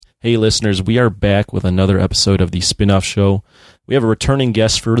Hey, listeners, we are back with another episode of the Spinoff Show. We have a returning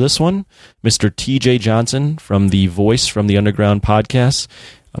guest for this one, Mr. TJ Johnson from the Voice from the Underground podcast,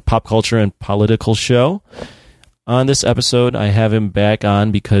 a pop culture and political show. On this episode, I have him back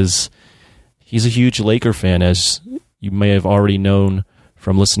on because he's a huge Laker fan, as you may have already known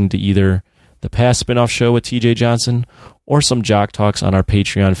from listening to either the past Spinoff Show with TJ Johnson or some Jock Talks on our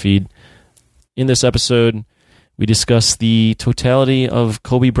Patreon feed. In this episode, we discuss the totality of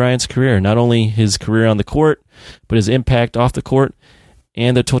Kobe Bryant's career, not only his career on the court, but his impact off the court,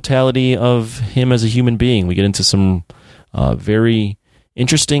 and the totality of him as a human being. We get into some very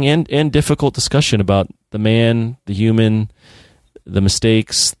interesting and difficult discussion about the man, the human, the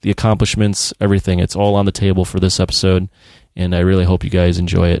mistakes, the accomplishments, everything. It's all on the table for this episode, and I really hope you guys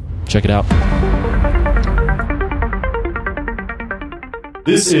enjoy it. Check it out.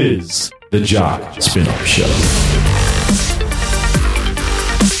 This is the Jock Spinoff Show.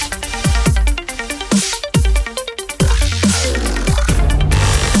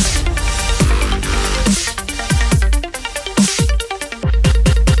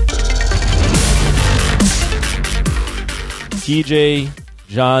 TJ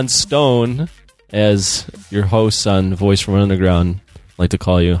John Stone, as your host on Voice from Underground, I like to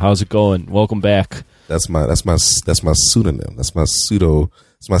call you. How's it going? Welcome back. That's my pseudonym. That's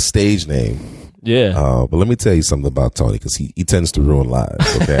my stage name. Yeah. But let me tell you something about Tony, because he tends to ruin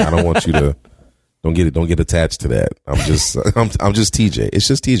lives. Okay, I don't want you to don't get attached to that. I'm just TJ. It's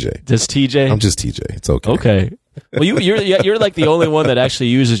just TJ. Just TJ. I'm just TJ. It's okay. Okay. Well, you're like the only one that actually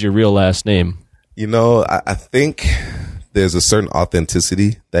uses your real last name. You know, I think there's a certain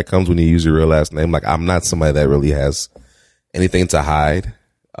authenticity that comes when you use your real last name. Like, I'm not somebody that really has anything to hide.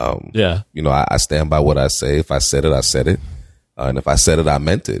 Yeah. You know, I stand by what I say. If I said it, I said it. And if I said it, I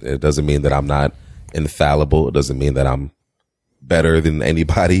meant it. It doesn't mean that I'm not infallible. It doesn't mean that I'm better than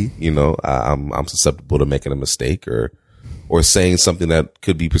anybody. You know, I'm susceptible to making a mistake or saying something that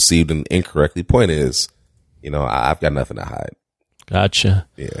could be perceived incorrectly. Point is, you know, I've got nothing to hide. Gotcha.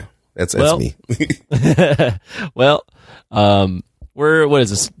 Yeah. That's me. Well, what is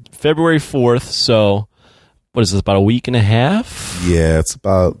this? February 4th. So what is this? About a week and a half? Yeah, it's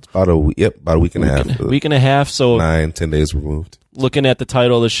about a week. Yep, about a week and a half. Week and a half. So 9-10 days removed. Looking at the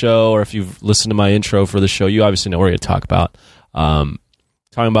title of the show, or if you've listened to my intro for the show, you obviously know what we're going to talk about. Talking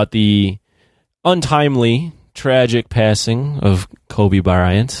about the untimely, tragic passing of Kobe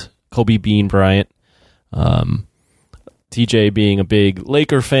Bean Bryant. TJ being a big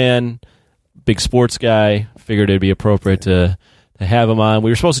Laker fan, big sports guy, figured it'd be appropriate to have him on.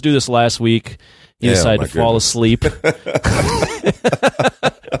 We were supposed to do this last week. He decided to fall asleep.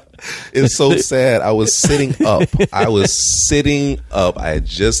 It's so sad. I was sitting up. I had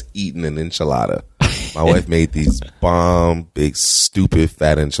just eaten an enchilada. My wife made these bomb, big, stupid,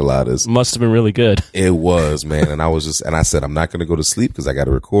 fat enchiladas. Must have been really good. It was, man. And I said, I'm not going to go to sleep because I got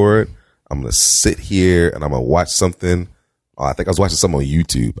to record. I'm going to sit here and I'm going to watch something. Oh, I think I was watching something on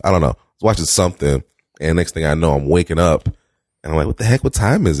YouTube. I don't know. I was watching something. And next thing I know, I'm waking up and I'm like, what the heck? What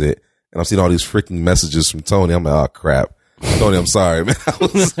time is it? And I'm seeing all these freaking messages from Tony. I'm like, oh, crap. Tony, I'm sorry, man.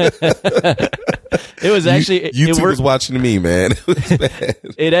 It was actually... YouTube was watching me, man. It was bad.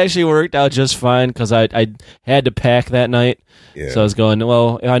 It actually worked out just fine because I had to pack that night. Yeah. So I was going,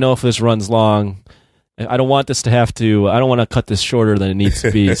 well, I know if this runs long, I don't want this to I don't want to cut this shorter than it needs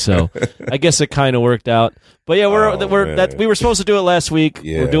to be. So I guess it kind of worked out. But yeah, we were supposed to do it last week.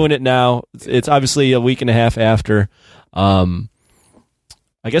 Yeah. We're doing it now. It's obviously a week and a half after.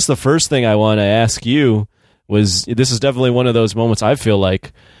 I guess the first thing I want to ask you was, this is definitely one of those moments I feel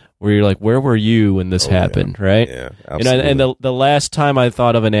like where you're like, where were you when this happened, right? Yeah, absolutely. And the last time I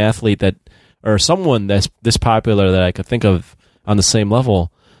thought of an athlete or someone that's this popular that I could think of on the same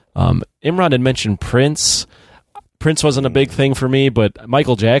level, Imran had mentioned Prince. Prince wasn't a big thing for me, but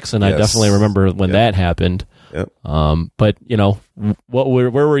Michael Jackson, yes. I definitely remember when that happened. Yep. But you know, where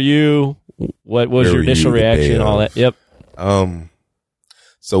were you? What was your initial reaction and all that? Yep.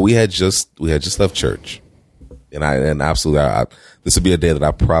 So we had just left church, and absolutely, this would be a day that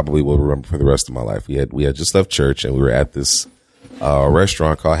I probably will remember for the rest of my life. We had just left church, and we were at this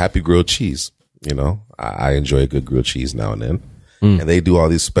restaurant called Happy Grilled Cheese. You know, I enjoy a good grilled cheese now and then. And they do all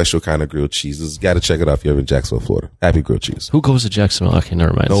these special kind of grilled cheeses. Got to check it out if you're in Jacksonville, Florida. Happy Grilled Cheese. Who goes to Jacksonville? Okay,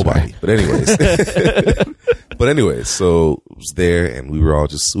 never mind. Nobody. Sorry. But anyways, so I was there, and we were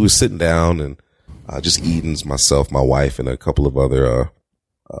sitting down and just eating. Myself, my wife, and a couple of other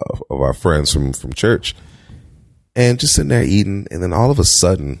of our friends from church, and just sitting there eating. And then all of a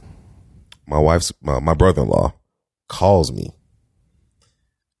sudden, my brother-in-law calls me,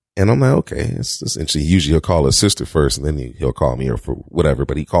 And I'm like, okay, it's interesting. Usually he'll call his sister first and then he'll call me or for whatever,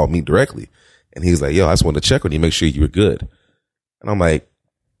 but he called me directly. And he's like, yo, I just wanted to check on you, make sure you were good. And I'm like,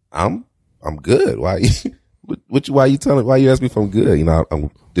 I'm good. Why why you ask me if I'm good? You know, I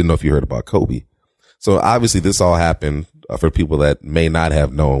didn't know if you heard about Kobe. So obviously this all happened for people that may not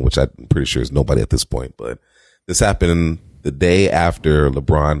have known, which I'm pretty sure is nobody at this point, but this happened the day after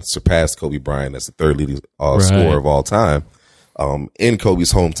LeBron surpassed Kobe Bryant as the third leading scorer of all time. In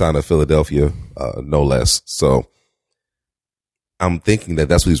Kobe's hometown of Philadelphia, no less. So I'm thinking that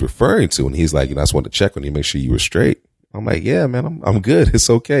that's what he's referring to. And he's like, you know, I just wanted to check on you, make sure you were straight. I'm like, yeah, man, I'm good. It's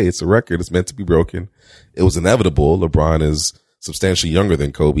okay. It's a record. It's meant to be broken. It was inevitable. LeBron is substantially younger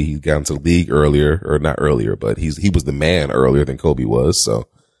than Kobe. He got into the league earlier, or not earlier, but he was the man earlier than Kobe was. So,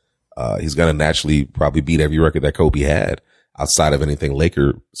 he's going to naturally probably beat every record that Kobe had outside of anything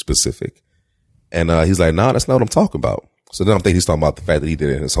Laker specific. And, he's like, no, that's not what I'm talking about. So then I'm thinking he's talking about the fact that he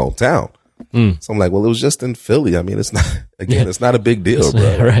did it in his hometown. So I'm like, well, it was just in Philly. I mean, it's not, again, it's not a big deal,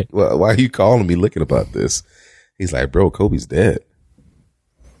 bro. Right. Well, why are you calling me looking about this? He's like, bro, Kobe's dead.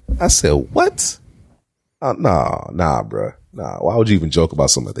 I said, what? Nah, bro. Nah, why would you even joke about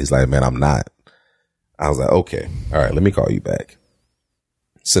something like that? He's like, man, I'm not. I was like, okay, all right, let me call you back.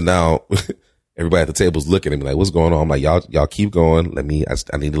 So now everybody at the table's looking at me like, what's going on? I'm like, y'all keep going. I need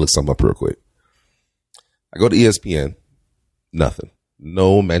to look something up real quick. I go to ESPN. Nothing.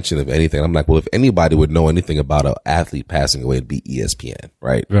 No mention of anything. I'm like, well, if anybody would know anything about an athlete passing away, it'd be ESPN,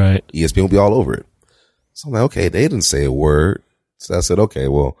 right? Right. ESPN will be all over it. So I'm like, okay, they didn't say a word. So I said, okay,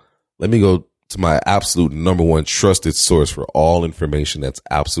 well, let me go to my absolute number one trusted source for all information that's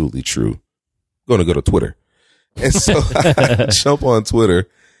absolutely true. I'm going to go to Twitter. And so I jump on Twitter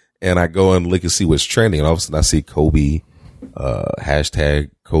and I go and look and see what's trending. And all of a sudden I see Kobe,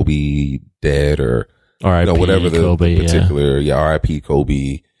 hashtag Kobe dead or, R.I.P. Whatever the Kobe, particular, R.I.P.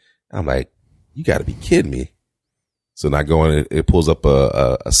 Kobe. I'm like, you got to be kidding me. So now I go on, it pulls up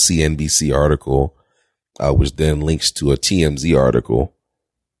a CNBC article, which then links to a TMZ article.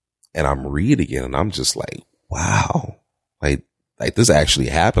 And I'm reading it and I'm just like, wow, like this actually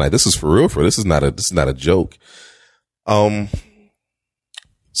happened. Like this is for real. This is not a joke.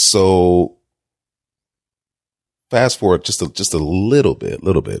 So fast forward just a little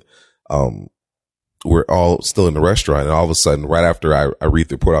bit. We're all still in the restaurant, and all of a sudden, right after I read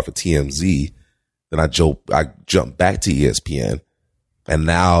the report off of TMZ, then I jump back to ESPN, and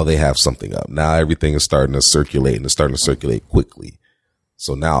now they have something up. Now everything is starting to circulate, and it's starting to circulate quickly.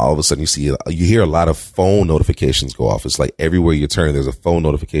 So now all of a sudden you hear a lot of phone notifications go off. It's like everywhere you turn, there's a phone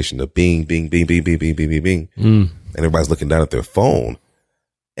notification of bing, bing, bing, bing, bing, bing, bing, bing, bing. And everybody's looking down at their phone.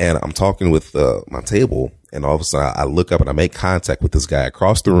 And I'm talking with my table, and all of a sudden I look up and I make contact with this guy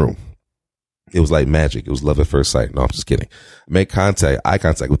across the room. It was like magic. It was love at first sight. No, I'm just kidding. I make eye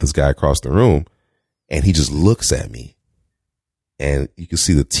contact with this guy across the room, and he just looks at me, and you can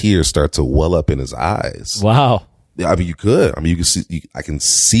see the tears start to well up in his eyes. Wow. I mean, you can see, I can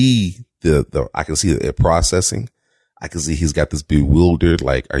see I can see it processing. I can see he's got this bewildered,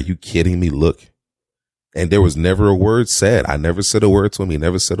 like, are you kidding me? Look. And there was never a word said. I never said a word to him. He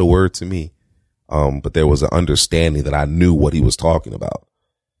never said a word to me. But there was an understanding that I knew what he was talking about.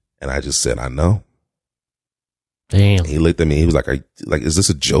 And I just said, I know. Damn. And he looked at me. He was like, is this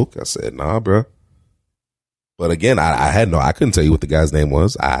a joke? I said, nah, bro. But again, I couldn't tell you what the guy's name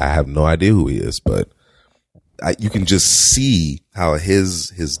was. I have no idea who he is, but you can just see how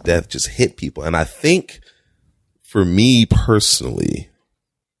his death just hit people. And I think for me personally,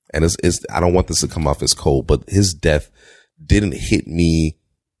 and I don't want this to come off as cold, but his death didn't hit me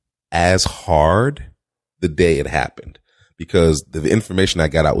as hard the day it happened, because the information I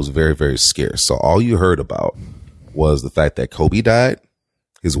got out was very, very scarce. So all you heard about was the fact that Kobe died,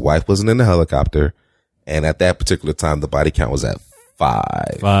 his wife wasn't in the helicopter, and at that particular time, the body count was at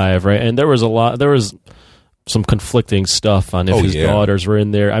 5. 5, right? And there was some conflicting stuff on if his daughters were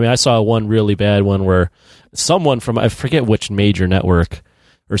in there. I mean, I saw one really bad one where someone from, I forget which major network,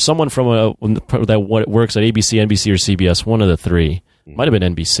 or someone from that works at ABC, NBC, or CBS, one of the three, might have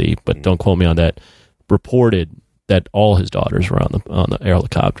been NBC, but don't quote me on that, reported that all his daughters were on the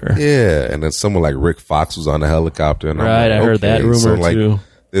helicopter. Yeah, and then someone like Rick Fox was on the helicopter. And right, I heard that rumor too.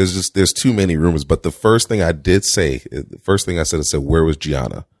 There's too many rumors. But the first thing I said, where was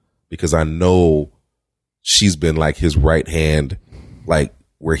Gianna? Because I know she's been like his right hand, like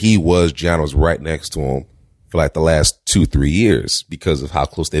where he was, Gianna was right next to him for like the last 2-3 years because of how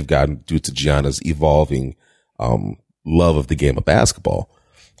close they've gotten due to Gianna's evolving love of the game of basketball.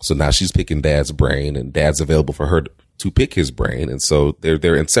 So now she's picking Dad's brain, and Dad's available for her to pick his brain. And so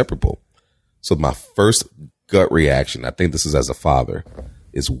they're inseparable. So my first gut reaction, I think this is as a father,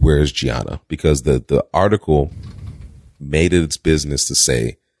 is where's Gianna? Because the article made it its business to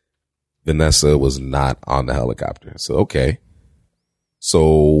say Vanessa was not on the helicopter. So, okay.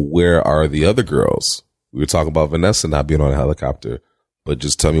 So where are the other girls? We were talking about Vanessa not being on a helicopter, but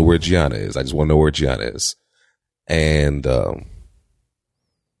just tell me where Gianna is. I just want to know where Gianna is. And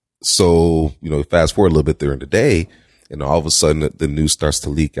so, fast forward a little bit during the day, and all of a sudden the news starts to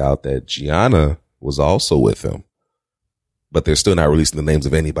leak out that Gianna was also with him, but they're still not releasing the names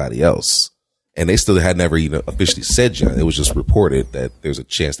of anybody else. And they still had never even officially said Gianna. It was just reported that there's a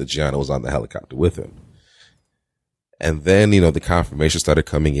chance that Gianna was on the helicopter with him. And then, the confirmation started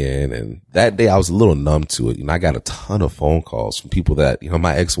coming in, and that day I was a little numb to it. I got a ton of phone calls from people that,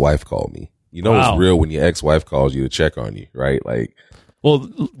 my ex-wife called me. Wow. It's real when your ex-wife calls you to check on you, right? Like, well,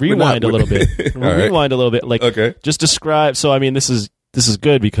 rewind a little bit. Rewind a little bit. Like, okay. Just describe. So, I mean, this is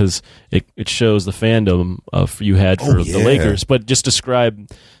good because it shows the fandom you had for the Lakers. But just describe,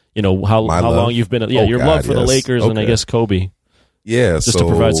 how long you've been. Yeah, your love for the Lakers and I guess Kobe. Yeah. Just to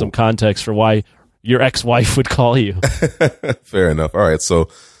provide some context for why your ex-wife would call you. Fair enough. All right. So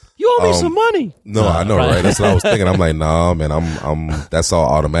you owe me some money. No, I know, right? That's what I was thinking. I'm like, nah, man, I'm that's all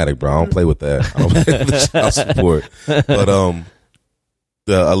automatic, bro. I don't play with that. I don't play with the child support. But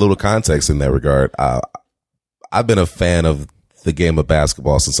a little context in that regard. I've been a fan of the game of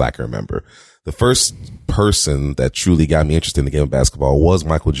basketball since I can remember. The first person that truly got me interested in the game of basketball was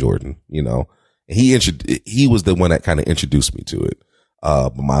Michael Jordan, and he was the one that kind of introduced me to it.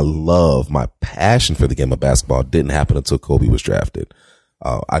 But my passion for the game of basketball didn't happen until Kobe was drafted.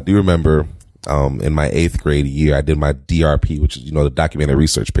 I do remember, in my 8th grade year, I did my DRP, which is, the documentary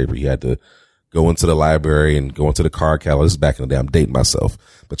research paper. You had to go into the library and go into the card catalog. This is back in the day. I'm dating myself,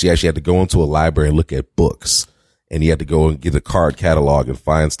 but you actually had to go into a library and look at books, and you had to go and get a card catalog and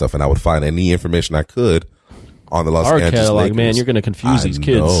find stuff. And I would find any information I could on the Los Angeles catalog, Lakers. Man, you're going to confuse these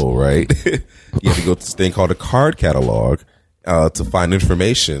kids. Oh, right. You have to go to this thing called a card catalog, to find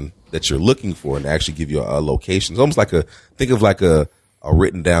information that you're looking for and actually give you a location. It's almost like think of a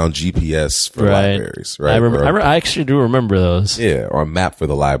written down GPS for libraries, right? I actually do remember those. Yeah, or a map for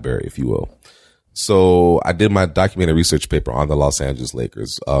the library, if you will. So I did my documentary research paper on the Los Angeles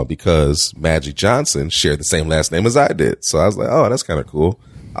Lakers, because Magic Johnson shared the same last name as I did. So I was like, oh, that's kind of cool.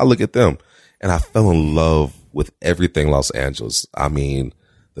 I'll look at them. And I fell in love with everything Los Angeles. I mean,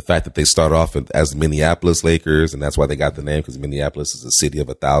 the fact that they started off as Minneapolis Lakers, and that's why they got the name, because Minneapolis is a city of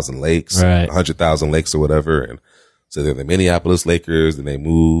 1,000 lakes, right. 100,000 lakes or whatever. And so they're the Minneapolis Lakers, and they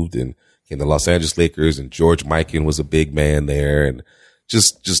moved and came to Los Angeles Lakers, and George Mikan was a big man there. And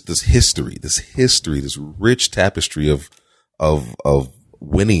just this history, this rich tapestry of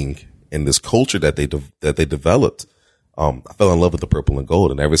winning and this culture that they developed. I fell in love with the purple and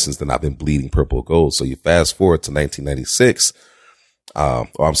gold, and ever since then I've been bleeding purple and gold. So you fast forward to 1996.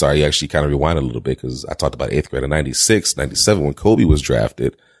 I'm sorry, you actually kind of rewind a little bit because I talked about 8th grade in 96, 97 when Kobe was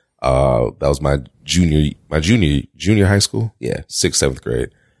drafted. That was my junior high school. Yeah. 6th, 7th grade.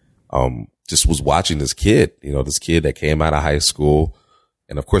 Just was watching this kid that came out of high school.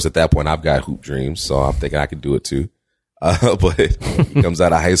 And of course, at that point I've got hoop dreams. So I'm thinking I could do it too. But he comes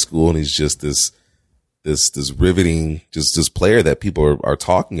out of high school and he's just this riveting, just this player that people are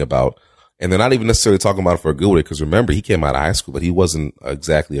talking about. And they're not even necessarily talking about it for a good way, because remember, he came out of high school, but he wasn't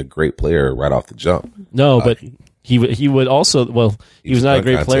exactly a great player right off the jump. No, but he would also, he was not a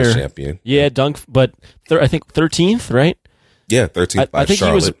great player. Champion. Yeah, dunk, but I think 13th, right? Yeah, 13th by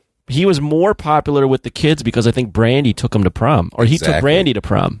Charlotte. I think he was more popular with the kids because I think Brandy took him to prom, or he took Brandy to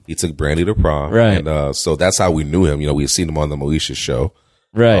prom. He took Brandy to prom, right? And so that's how we knew him. We had seen him on the Moesha show,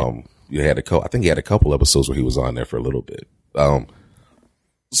 right? I think he had a couple episodes where he was on there for a little bit.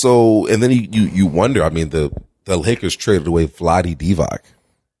 So, and then you wonder, I mean, the Lakers traded away Vlade Divac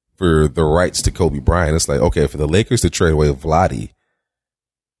for the rights to Kobe Bryant. It's like, okay, for the Lakers to trade away Vlade,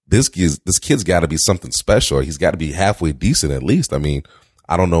 this kid's got to be something special. He's got to be halfway decent at least. I mean,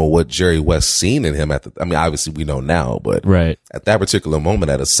 I don't know what Jerry West seen in him obviously we know now, but right at that particular moment,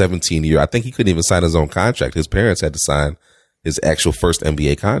 at a 17-year, I think he couldn't even sign his own contract. His parents had to sign his actual first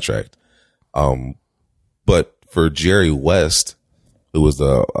NBA contract. But for Jerry West, who was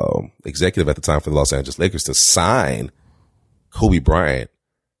the executive at the time for the Los Angeles Lakers, to sign Kobe Bryant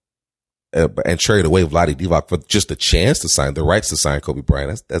and trade away Vlade Divac for just the chance to sign, the rights to sign Kobe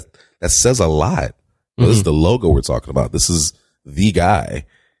Bryant, that says a lot. Mm-hmm. This is the logo we're talking about. This is the guy,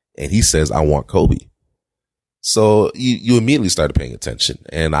 and he says, I want Kobe. So you immediately started paying attention.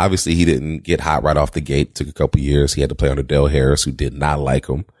 And obviously he didn't get hot right off the gate. It took a couple years. He had to play under Dale Harris, who did not like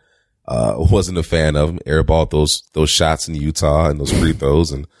him. Wasn't a fan of him. Airballed those shots in Utah and those free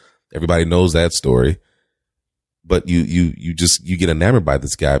throws, and everybody knows that story. but you get enamored by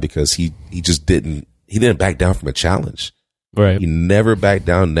this guy because he didn't back down from a challenge. Right. He never backed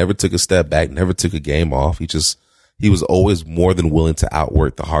down, never took a step back, never took a game off. He was always more than willing to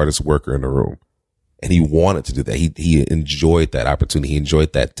outwork the hardest worker in the room. And he wanted to do that. He enjoyed that opportunity. He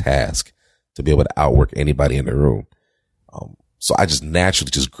enjoyed that task to be able to outwork anybody in the room. So I just naturally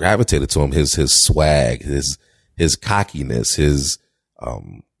just gravitated to him. His swag, his cockiness, his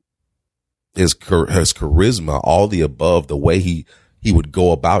charisma, all the above, the way he would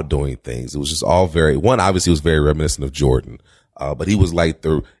go about doing things. It was just all obviously he was very reminiscent of Jordan. But he was like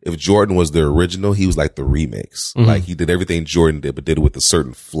if Jordan was the original, he was like the remix. Mm-hmm. Like he did everything Jordan did, but did it with a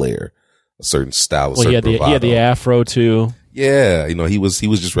certain flair, a certain style. He had the afro too. Yeah. He was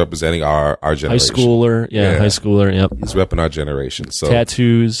just representing our generation. High schooler. Yeah. High schooler. Yep. He's repping our generation. So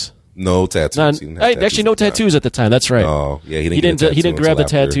tattoos. No tattoos. Actually, no tattoos at the time. That's right. Oh, yeah. He didn't grab the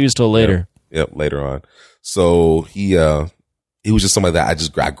tattoos till later. Yep. Later on. So he was just somebody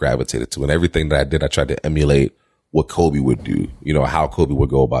that I gravitated to, and everything that I did, I tried to emulate what Kobe would do. How Kobe would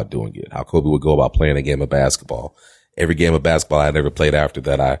go about doing it, how Kobe would go about playing a game of basketball. Every game of basketball I never played after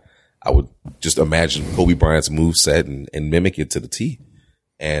that, I would just imagine Kobe Bryant's moveset and mimic it to the T.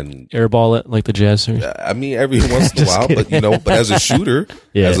 And airball it like the Jazz series. I mean, every once in a while, but but as a shooter,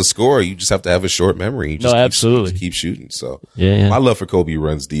 as a scorer, you just have to have a short memory. You just absolutely keep shooting. So yeah. My love for Kobe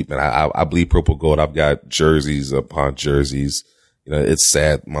runs deep, and I bleed purple gold. I've got jerseys upon jerseys. It's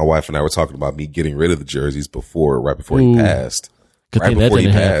sad. My wife and I were talking about me getting rid of the jerseys right before he passed. Right before he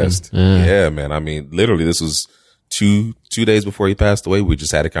passed. Yeah, man. I mean, literally, this was two days before he passed away. We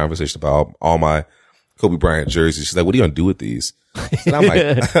just had a conversation about all my Kobe Bryant jerseys. She's like, "What are you gonna do with these?" And I'm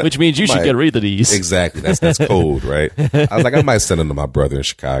like, which means you should get rid of these. Exactly. That's code, right? I was like, I might send them to my brother in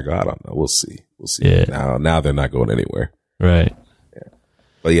Chicago. I don't know. We'll see. Yeah. Now they're not going anywhere. Right. Yeah.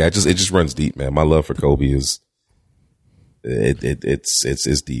 But yeah, it just runs deep, man. My love for Kobe is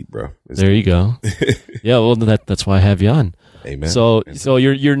it's deep, bro. There you go. Yeah. Well, that's why I have you on. Amen. So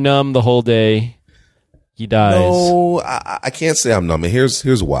you're numb the whole day. He dies. No, I can't say I'm numb. And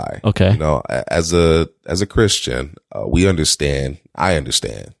here's why. Okay. As a Christian, I understand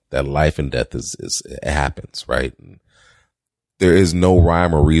that life and death it happens, right? And there is no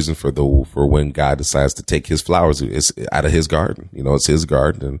rhyme or reason for when God decides to take his flowers out of his garden. It's his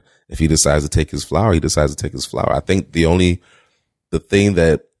garden, and if he decides to take his flower, he decides to take his flower. I think two things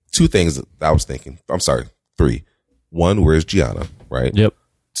that I was thinking. I'm sorry, three. One, where's Gianna? Right. Yep.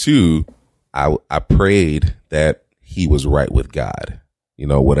 Two, I prayed that he was right with God.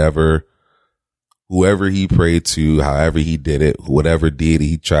 Whoever he prayed to, however he did it, whatever deity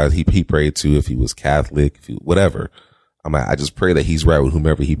he prayed to, if he was Catholic, whatever. I just pray that he's right with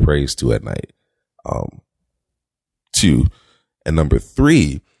whomever he prays to at night. Two, and number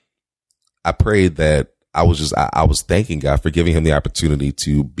three, I prayed that I was thanking God for giving him the opportunity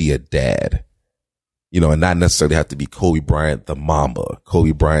to be a dad. And not necessarily have to be Kobe Bryant, the Mamba,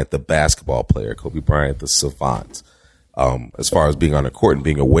 Kobe Bryant, the basketball player, Kobe Bryant, the savant. As far as being on the court and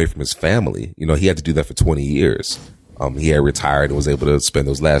being away from his family, he had to do that for 20 years. He had retired and was able to spend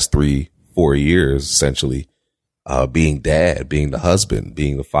those last 3-4 years essentially, being dad, being the husband,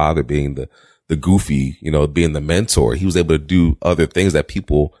 being the father, being the goofy, being the mentor. He was able to do other things that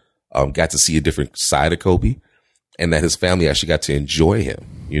people, got to see a different side of Kobe, and that his family actually got to enjoy him,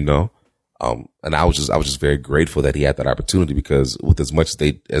 and I was just very grateful that he had that opportunity, because with as much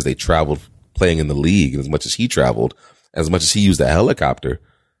as they traveled playing in the league, and as much as he traveled, as much as he used a helicopter,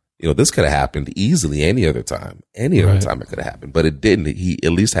 this could have happened easily any other time. Other time it could have happened, but it didn't. He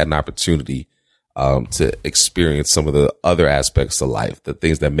at least had an opportunity to experience some of the other aspects of life, the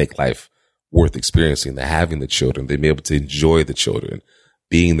things that make life worth experiencing, the having the children, they be able to enjoy the children,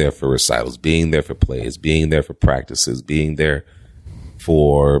 being there for recitals, being there for plays, being there for practices, being there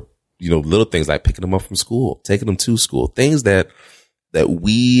for little things like picking them up from school, taking them to school, things that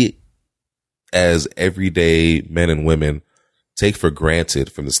we as everyday men and women take for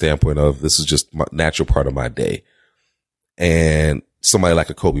granted from the standpoint of this is just my natural part of my day. And somebody like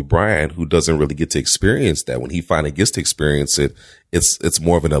a Kobe Bryant, who doesn't really get to experience that, when he finally gets to experience it, it's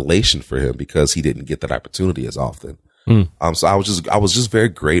more of an elation for him because he didn't get that opportunity as often. So I was just very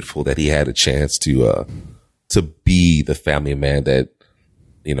grateful that he had a chance to be the family man that,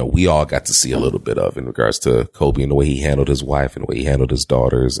 we all got to see a little bit of in regards to Kobe and the way he handled his wife and the way he handled his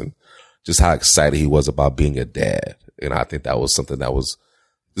daughters, and just how excited he was about being a dad. And I think that was something that was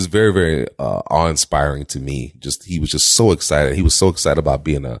just very, very awe-inspiring to me. He was just so excited. He was so excited about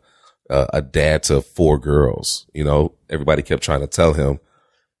being a dad to 4 girls. Everybody kept trying to tell him,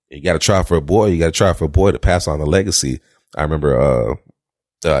 you got to try for a boy. You got to try for a boy to pass on the legacy. I remember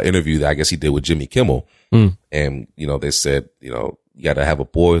interview that I guess he did with Jimmy Kimmel. And, they said, you got to have a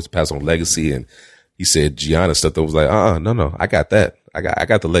boy to pass on legacy. And he said, Gianna stepped up, was like, no, I got that. I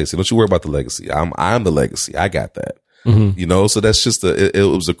got the legacy. Don't you worry about the legacy. I'm the legacy. I got that. So that's just it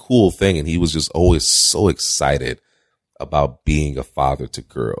was a cool thing. And he was just always so excited about being a father to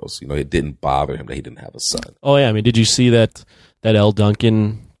girls. It didn't bother him that he didn't have a son. Oh yeah. I mean, did you see that L.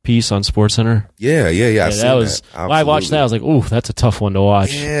 Duncan piece on SportsCenter? Yeah. That was, when I watched that, I was like, ooh, that's a tough one to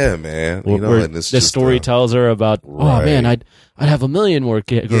watch. Yeah, man. Where and this story tells her about, oh man, I'd have 1 million more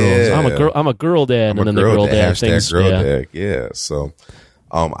girls. Yeah. I'm a girl dad. And then the girl dad things. Dad. Yeah. So,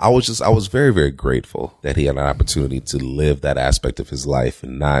 I was very, very grateful that he had an opportunity to live that aspect of his life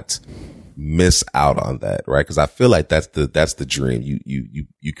and not miss out on that. Right. Cause I feel like that's the dream.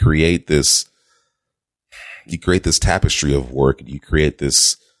 You create this tapestry of work, and you create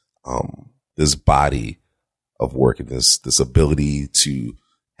this body of work, and this ability to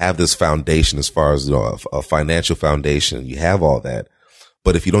have this foundation as far as a financial foundation. You have all that,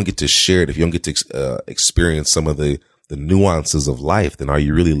 but if you don't get to share it, if you don't get to experience some of the nuances of life, then are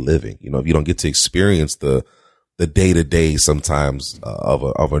you really living? If you don't get to experience the day to day sometimes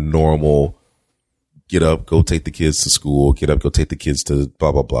of a normal get up, go take the kids to school, get up, go take the kids to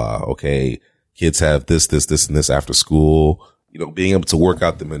blah blah blah. Okay, kids have this, and this after school. Being able to work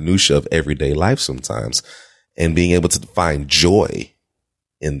out the minutia of everyday life sometimes, and being able to find joy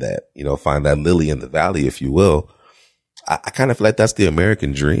in that, find that lily in the valley, if you will. I kind of feel like that's the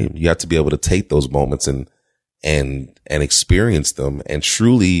American dream. You have to be able to take those moments and experience them and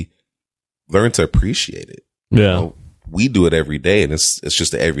truly learn to appreciate it. Yeah. We do it every day, and it's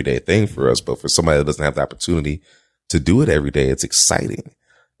just an everyday thing for us. But for somebody that doesn't have the opportunity to do it every day, it's exciting.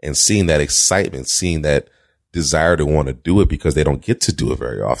 And seeing that excitement, seeing that desire to want to do it because they don't get to do it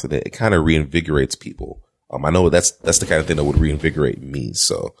very often, it kind of reinvigorates people. I know that's the kind of thing that would reinvigorate me.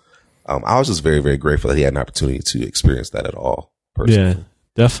 So I was just very, very grateful that he had an opportunity to experience that at all. Personally. Yeah,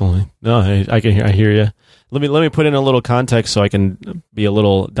 definitely. No, I hear you. Let me put in a little context so I can be a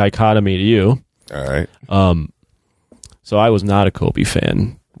little dichotomy to you. All right. So I was not a Kobe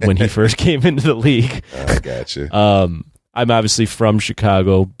fan when he first came into the league. I got you. I'm obviously from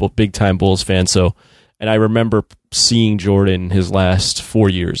Chicago, big time Bulls fan. And I remember seeing Jordan his last 4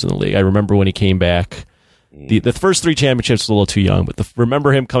 years in the league. I remember when he came back. The first 3 championships were a little too young, but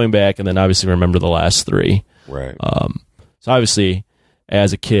remember him coming back, and then obviously remember the last 3. Right. So obviously,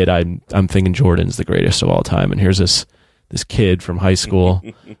 as a kid, I'm thinking Jordan's the greatest of all time, and here's this kid from high school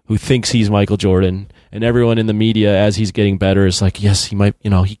who thinks he's Michael Jordan, and everyone in the media, as he's getting better, is like, yes, he might,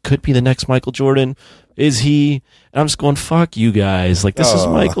 he could be the next Michael Jordan. Is he? And I'm just going, fuck you guys. Like, this is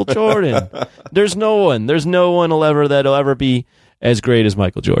Michael Jordan. There's no one that'll ever be as great as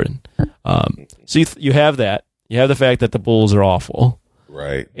Michael Jordan. So you have that. You have the fact that the Bulls are awful.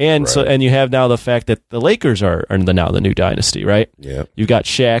 Right. And you have now the fact that the Lakers are now the new dynasty, right? Yeah. You've got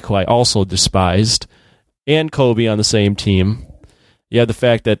Shaq, who I also despised, and Kobe on the same team. You have the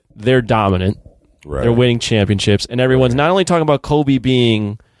fact that they're dominant. Right. They're winning championships, and everyone's not only talking about Kobe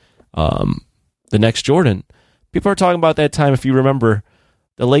being the next Jordan. People are talking about that time, if you remember,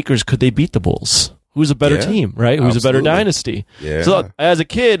 the Lakers, could they beat the Bulls? Who's a better team, right? Who's a better dynasty? Yeah. So as a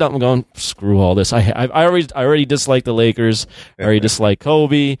kid, I'm going, screw all this. I already dislike the Lakers. I already dislike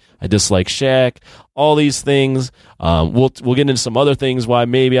Kobe. I dislike Shaq. All these things. We'll get into some other things why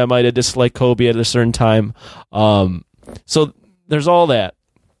maybe I might have disliked Kobe at a certain time. So there's all that.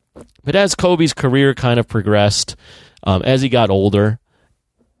 But as Kobe's career kind of progressed, as he got older,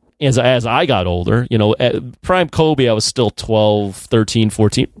 as I got older, at prime Kobe, I was still 12, 13,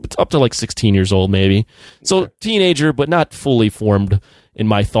 14, up to like 16 years old maybe. So teenager, but not fully formed in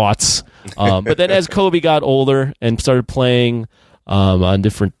my thoughts. But then as Kobe got older and started playing on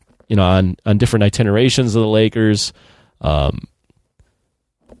different, on different itinerations of the Lakers,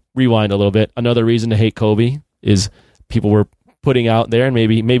 rewind a little bit. Another reason to hate Kobe is people were putting out there, and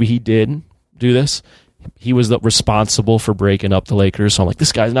maybe he did do this. He was responsible for breaking up the Lakers. So I'm like,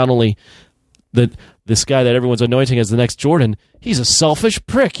 this guy's not only this guy that everyone's anointing as the next Jordan, he's a selfish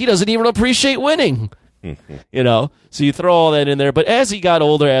prick. He doesn't even appreciate winning. So you throw all that in there. But as he got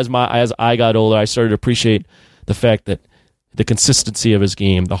older, as I got older, I started to appreciate the fact that the consistency of his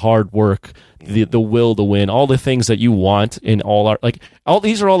game, the hard work, the will to win, all the things that you want in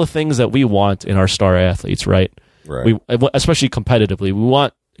these are all the things that we want in our star athletes, right? Right. Especially competitively, we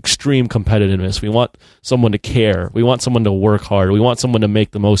want extreme competitiveness. We want someone to care. We want someone to work hard. We want someone to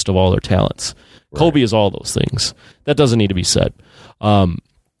make the most of all their talents. Right. Kobe is all those things. That doesn't need to be said.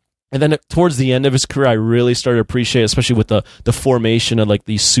 And then towards the end of his career, I really started to appreciate, especially with the formation of like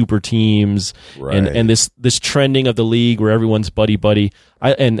these super teams and this trending of the league where everyone's buddy.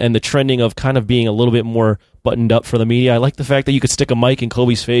 And the trending of kind of being a little bit more buttoned up for the media. I like the fact that you could stick a mic in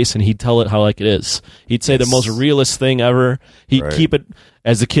Kobe's face and he'd tell it how like it is. He'd say the most realist thing ever. He'd keep it,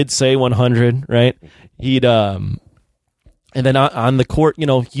 as the kids say, 100. Right? He'd and then on the court,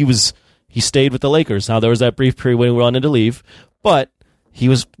 he stayed with the Lakers. Now there was that brief period when he wanted to leave, but he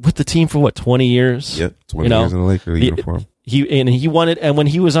was with the team for what, 20 years? Yep, 20 years in the Lakers uniform. He wanted, and when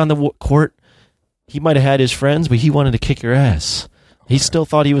he was on the court, he might have had his friends, but he wanted to kick your ass. He still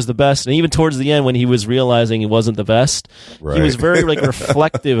thought he was the best, and even towards the end, when he was realizing he wasn't the best, he was very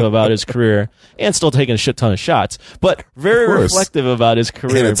reflective about his career, and still taking a shit ton of shots, but very reflective about his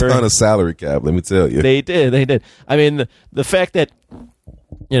career. And a ton of salary cap, let me tell you. They did. I mean, the fact that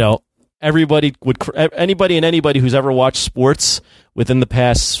anybody and anybody who's ever watched sports within the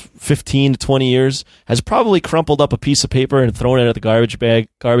past 15 to 20 years has probably crumpled up a piece of paper and thrown it at the garbage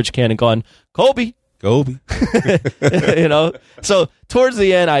can and gone, Kobe. So towards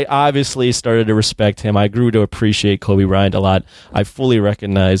the end, I obviously started to respect him. I grew to appreciate Kobe Bryant a lot. I fully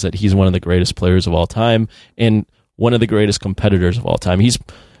recognize that he's one of the greatest players of all time and one of the greatest competitors of all time.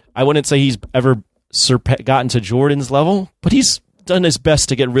 I wouldn't say he's ever gotten to Jordan's level, but he's done his best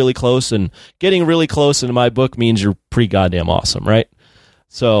to get really close, and getting really close in my book means you're pretty goddamn awesome, right?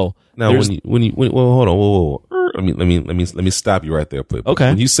 So now, hold on, let me stop you right there. Okay.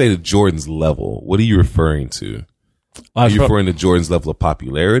 When you say to Jordan's level, what are you referring to? Are you referring to Jordan's level of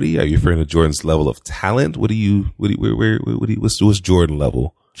popularity? Are you referring to Jordan's level of talent? What's Jordan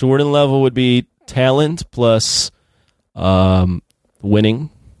level? Jordan level would be talent plus winning.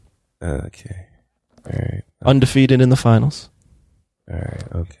 Okay. All right. Undefeated in the finals. All right.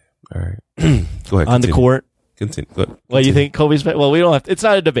 Okay. All right. Go ahead. On continue. the court. Continue. Go ahead. Well, you think Kobe's better? Well, we don't have to, it's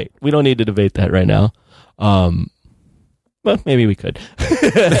not a debate. We don't need to debate that right now. Well, maybe we could.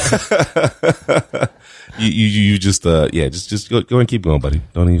 you just go and keep going, buddy.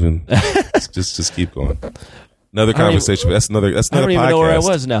 Don't even just keep going. Another conversation. That's another podcast. I don't even know where I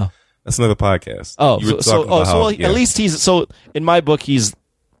was now. That's another podcast. At least in my book he's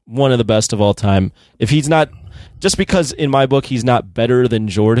one of the best of all time. If he's not, just because in my book he's not better than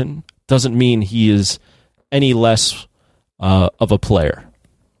Jordan, doesn't mean he is any less of a player.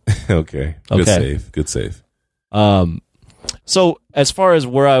 Okay. Good save. So as far as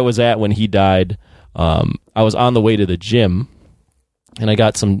where I was at when he died, I was on the way to the gym, and I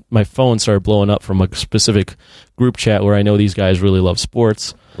got my phone started blowing up from a specific group chat where I know these guys really love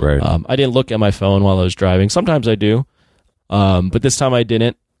sports. Right. I didn't look at my phone while I was driving. Sometimes I do, but this time I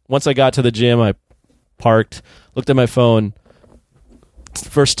didn't. Once I got to the gym, I parked, looked at my phone.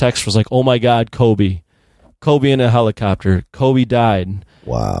 First text was like, "Oh my God, Kobe in a helicopter. Kobe died."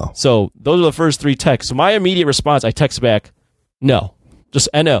 Wow. So those are the first three texts. So my immediate response, I text back, no. Just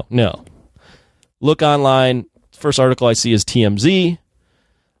no. Look online. First article I see is TMZ.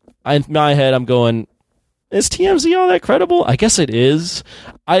 In my head, I'm going, is TMZ all that credible? I guess it is.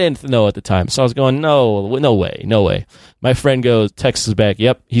 I didn't know at the time. So I was going, no way. My friend texts back,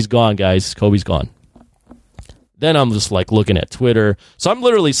 yep, he's gone, guys. Kobe's gone. Then I'm just like looking at Twitter. So I'm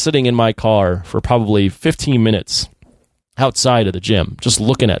literally sitting in my car for probably 15 minutes outside of the gym, just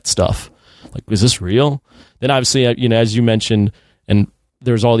looking at stuff. Like, is this real? Then obviously, as you mentioned, and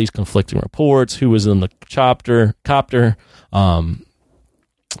there's all these conflicting reports. Who was in the copter?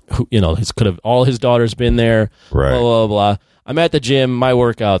 Who, could have all his daughters been there? Right. Blah blah blah. I'm at the gym. My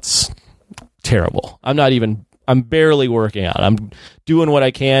workout's terrible. I'm barely working out. I'm doing what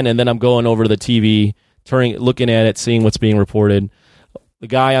I can, and then I'm going over to the TV, looking at it, seeing what's being reported. The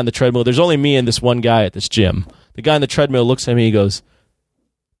guy on the treadmill. There's only me and this one guy at this gym. The guy on the treadmill looks at me. He goes,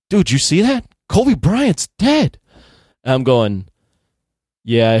 "Dude, you see that? Kobe Bryant's dead." And I'm going,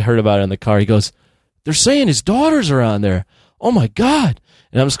 "Yeah, I heard about it in the car." He goes, "They're saying his daughters are on there. Oh my God!"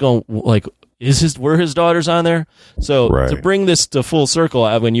 And I'm just going, like, were his daughters on there? So to bring this to full circle,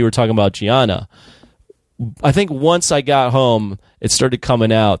 when you were talking about Gianna, I think once I got home, it started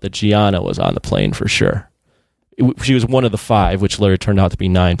coming out that Gianna was on the plane for sure. She was one of the 5, which later turned out to be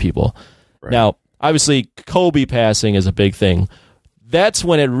 9 people. Right. Now, obviously, Kobe passing is a big thing. That's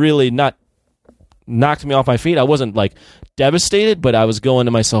when it really knocked me off my feet. I wasn't like devastated, but I was going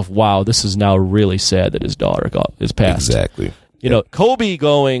to myself, wow, this is now really sad that his daughter is passed. Exactly. Kobe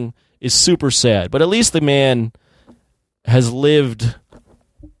going is super sad, but at least the man has lived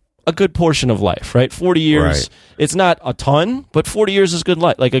a good portion of life, right? 40 years. Right. It's not a ton, but 40 years is good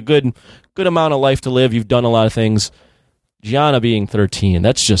life, like a good amount of life to live. You've done a lot of things. Gianna being 13,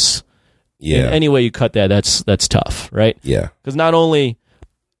 that's just, in any way you cut that, that's tough, right? Yeah. Because not only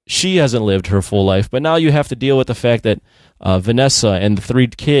she hasn't lived her full life. But now you have to deal with the fact that Vanessa and the 3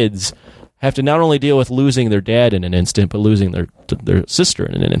 kids have to not only deal with losing their dad in an instant, but losing their sister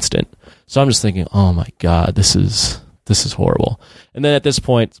in an instant. So I'm just thinking, oh my God, this is horrible. And then at this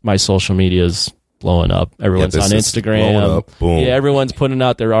point, my social media is blowing up. Everyone's on Instagram. Boom. Yeah, everyone's putting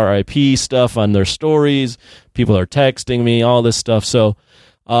out their RIP stuff on their stories. People are texting me, all this stuff. So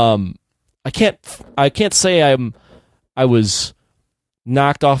I can't say I was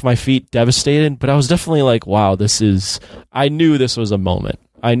knocked off my feet, devastated, but I was definitely like, wow, I knew this was a moment.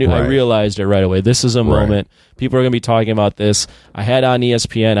 I realized it right away. This is a moment. People are going to be talking about this. I had on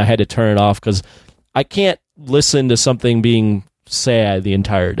ESPN. I had to turn it off because I can't listen to something being sad the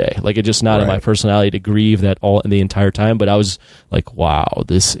entire day. Like, it's just not in my personality to grieve that all the entire time. But I was like, wow,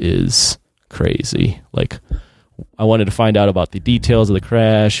 this is crazy. Like, I wanted to find out about the details of the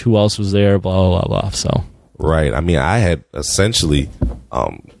crash, who else was there, blah, blah, blah. So. Right. I mean, I had essentially,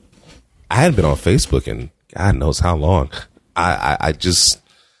 I hadn't been on Facebook in God knows how long. I just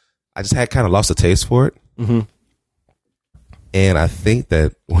had kind of lost a taste for it. Mm-hmm. And I think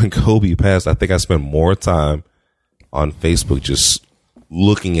that when Kobe passed, I think I spent more time on Facebook just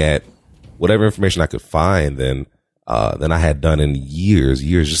looking at whatever information I could find than I had done in years,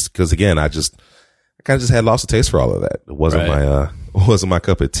 just because, again, I kind of just had lost a taste for all of that. It wasn't my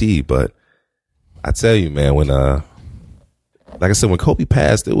cup of tea. But I tell you, man, when like I said, when Kobe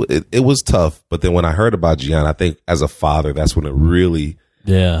passed, it was tough. But then when I heard about Gianna, I think as a father, that's when it really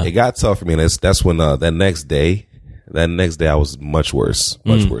it got tough for me. And that's when that next day I was much worse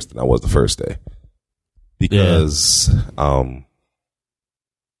than I was the first day. Because and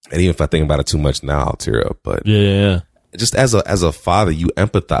even if I think about it too much now, I'll tear up. But just as a father, you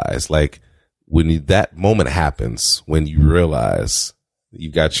empathize. Like, when that moment happens, when you realize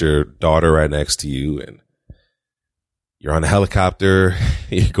you got your daughter right next to you and you're on a helicopter,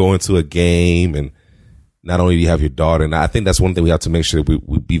 you're going to a game, and not only do you have your daughter, and I think that's one thing we have to make sure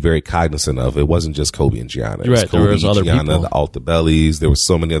we be very cognizant of. It wasn't just Kobe and Gianna. It was Kobe, there was other Gianna, people. The Altabellis. There were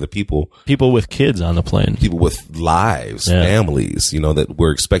so many other people. People with kids on the plane. People with lives, families, that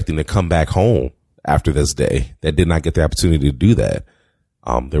were expecting to come back home after this day that did not get the opportunity to do that.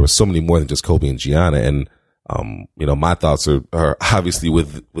 There were so many more than just Kobe and Gianna. And, my thoughts are obviously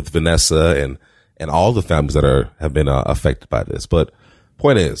with Vanessa and all the families that have been affected by this. But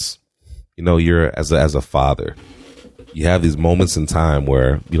point is, you're as a father, you have these moments in time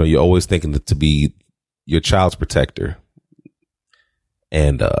where, you're always thinking to be your child's protector.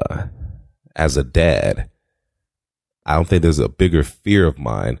 And as a dad, I don't think there's a bigger fear of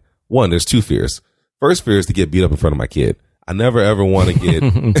mine. One, there's 2 fears. First fear is to get beat up in front of my kid. I never ever want to get.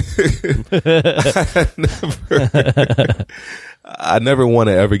 I never want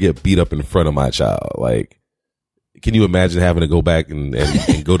to ever get beat up in front of my child. Like, can you imagine having to go back and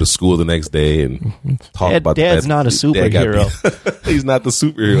go to school the next day and talk about Dad's not a superhero. He's not the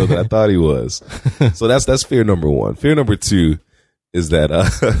superhero that I thought he was. So that's fear number 1. Fear number 2 is that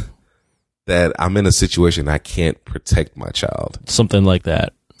that I'm in a situation I can't protect my child. Something like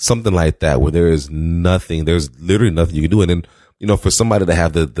that. Where there's literally nothing you can do. And then, for somebody to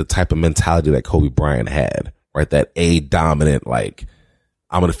have the type of mentality that Kobe Bryant had, right? That dominant, like,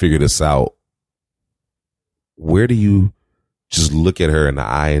 I'm going to figure this out. Where do you just look at her in the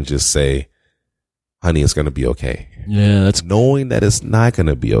eye and just say, honey, it's going to be okay? Yeah, that's knowing that it's not going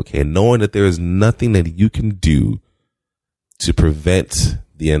to be okay. Knowing that there is nothing that you can do to prevent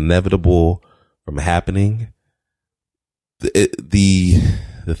the inevitable from happening.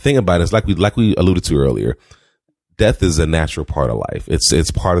 The thing about it is, like we alluded to earlier, death is a natural part of life.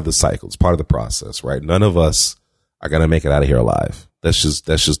 It's part of the cycle. It's part of the process, right? None of us are going to make it out of here alive. That's just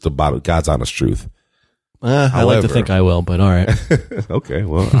the God's honest truth. I like to think I will, but all right. Okay,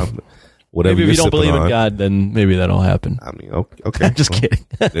 well, whatever. Maybe if you don't believe in God, then maybe that'll happen. I mean, okay. I'm just kidding.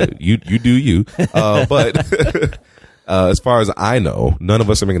 You do you. But as far as I know, none of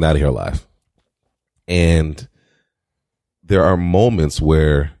us are making it out of here alive. And there are moments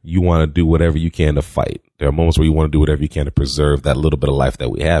where you want to do whatever you can to fight. There are moments where you want to do whatever you can to preserve that little bit of life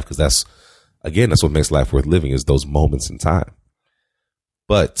that we have, because that's what makes life worth living, is those moments in time.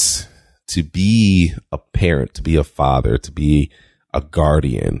 But to be a parent, to be a father, to be a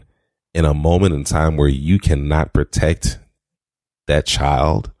guardian in a moment in time where you cannot protect that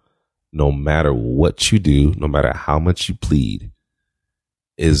child, no matter what you do, no matter how much you plead,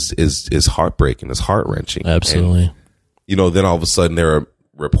 is heartbreaking. It's heart-wrenching. Absolutely. And, then all of a sudden there are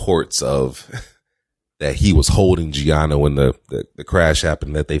reports of that he was holding Gianna when the crash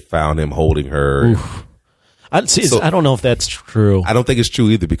happened, that they found him holding her. Oof. I don't know if that's true. I don't think it's true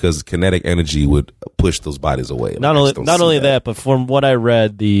either, because kinetic energy would push those bodies away. Not only that, but from what I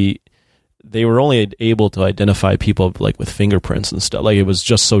read, they were only able to identify people like with fingerprints and stuff. Like, it was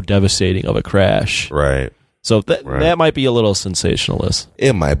just so devastating of a crash. Right. So that might be a little sensationalist.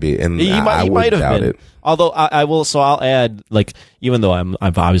 It might be, and he might have doubt been. it. Although I will, so I'll add, like, even though I'm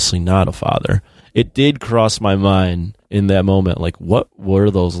obviously not a father, it did cross my mind in that moment, like, what were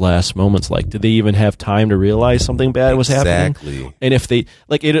those last moments like? Did they even have time to realize something bad was happening? Exactly. And if they,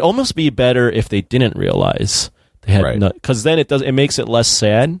 like, it'd almost be better if they didn't realize they had, because then it makes it less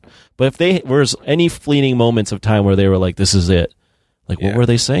sad. But if they was any fleeting moments of time where they were like, this is it. Like, what were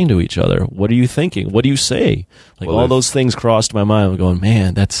they saying to each other? What are you thinking? What do you say? Like, all those things crossed my mind. I'm going,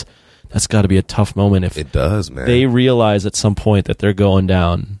 man, that's got to be a tough moment if it does, man. They realize at some point that they're going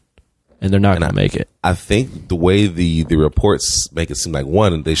down and they're not going to make it. I think the way the reports make it seem like,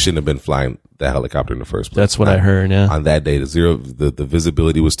 one, they shouldn't have been flying the helicopter in the first place. That's what I heard, yeah. On that day, the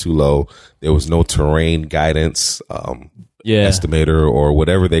visibility was too low. There was no terrain guidance estimator or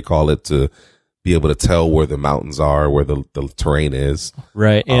whatever they call it to be able to tell where the mountains are, where the terrain is.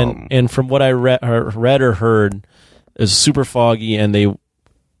 Right. And from what I read or heard, it was super foggy, and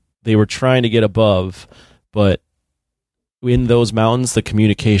they were trying to get above, but in those mountains, the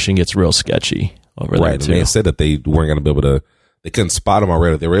communication gets real sketchy over there, too. And they said that they weren't going to be able to, they couldn't spot them on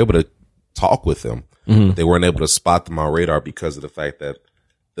radar. They were able to talk with them, but they weren't able to spot them on radar because of the fact that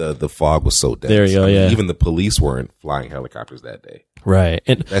the fog was so dense. There you go, even the police weren't flying helicopters that day. Right.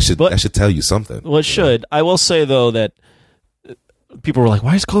 And that should tell you something. Well, it should. I will say, though, that people were like,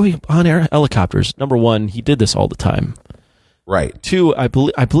 why is Kobe on air helicopters? Number one, he did this all the time. Right. Two, I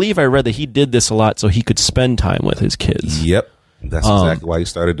believe I read that he did this a lot so he could spend time with his kids. Yep. That's exactly why he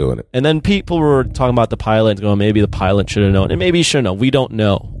started doing it. And then people were talking about the pilot, going, maybe the pilot should have known. And maybe he should have known. We don't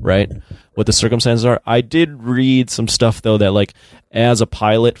know, right, what the circumstances are. I did read some stuff, though, that, like, as a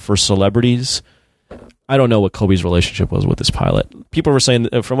pilot for celebrities, I don't know what Kobe's relationship was with this pilot. People were saying,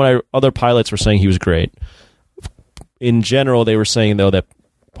 from what other pilots were saying, he was great. In general, they were saying, though, that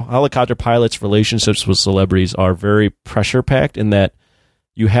helicopter pilots' relationships with celebrities are very pressure-packed in that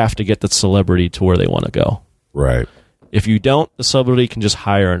you have to get the celebrity to where they want to go. Right. If you don't, the celebrity can just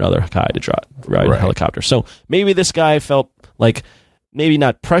hire another guy to ride a helicopter. So maybe this guy felt like, maybe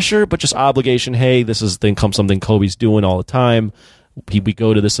not pressure, but just obligation. Hey, this is something Kobe's doing all the time. We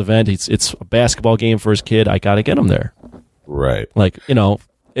go to this event. It's a basketball game for his kid. I got to get him there. Right. Like,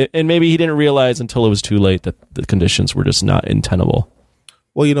 and maybe he didn't realize until it was too late that the conditions were just not untenable.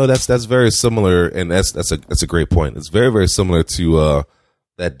 Well, that's very similar, and that's a great point. It's very, very similar to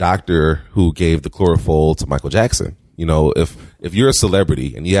that doctor who gave the chloroform to Michael Jackson. If you're a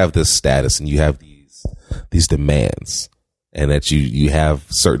celebrity and you have this status and you have these demands, and that you have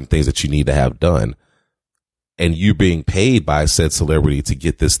certain things that you need to have done, and you're being paid by said celebrity to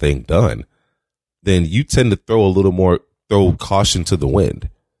get this thing done, then you tend to throw caution to the wind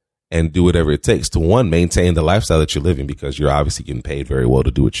and do whatever it takes to, one, maintain the lifestyle that you're living, because you're obviously getting paid very well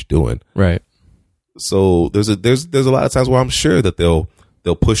to do what you're doing. Right. So there's a lot of times where I'm sure that they'll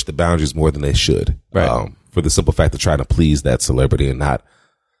push the boundaries more than they should. Right. For the simple fact of trying to please that celebrity and not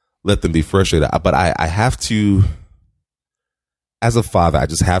let them be frustrated. But I have to, as a father, I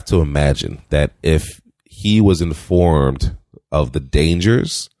just have to imagine that if he was informed of the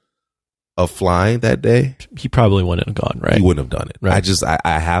dangers of flying that day, he probably wouldn't have gone, right? He wouldn't have done it. Right.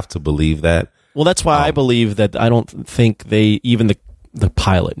 I have to believe that. Well, that's why I believe that. I don't think even the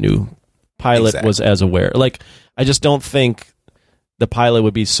pilot knew. Pilot was as aware. Like, I just don't think the pilot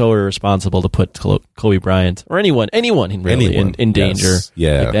would be so irresponsible to put Kobe Bryant or anyone really in danger.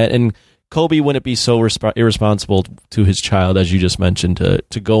 Yeah. Like that. And Kobe wouldn't be so irresponsible to his child, as you just mentioned,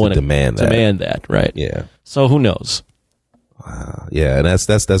 to go and demand that, right? Yeah. So who knows? Yeah, and that's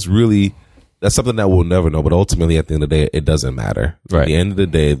something that we'll never know. But ultimately, at the end of the day, it doesn't matter. Right. At the end of the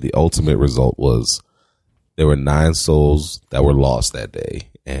day, the ultimate result was there were 9 souls that were lost that day,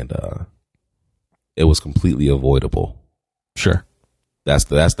 and it was completely avoidable. Sure. That's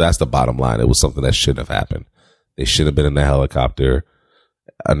the bottom line. It was something that shouldn't have happened. They should have been in the helicopter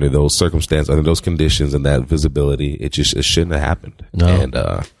under those circumstances, under those conditions, and that visibility. It shouldn't have happened. No. And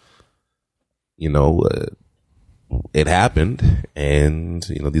it happened, and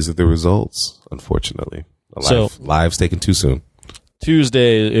these are the results. Unfortunately, lives taken too soon.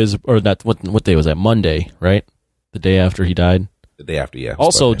 Tuesday is, or not? What day was that? Monday, right? The day after he died. The day after, yeah.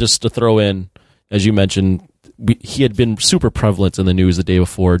 Also, just to throw in, as you mentioned, he had been super prevalent in the news the day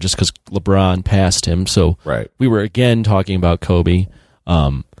before, just because LeBron passed him. So we were again talking about Kobe,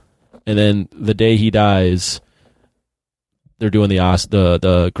 and then the day he dies, they're doing the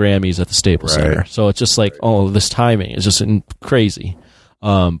Grammys at the Staples Center. So it's just like, this timing is just crazy.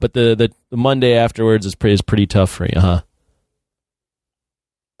 But the Monday afterwards is pretty tough for you, huh?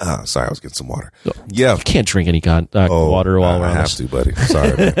 Sorry, I was getting some water. Yeah, you can't drink any water while we're on I have to, buddy.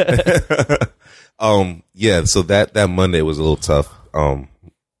 Sorry. Man. Yeah. So that Monday was a little tough. It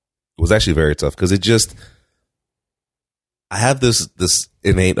was actually very tough because I have this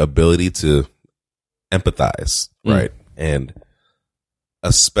innate ability to empathize, right? And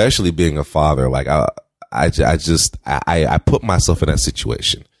especially being a father, like I put myself in that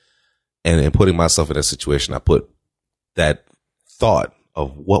situation, and in putting myself in that situation, I put that thought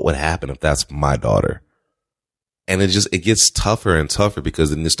of what would happen if that's my daughter. And it gets tougher and tougher because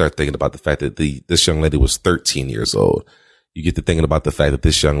then you start thinking about the fact that this young lady was 13 years old. You get to thinking about the fact that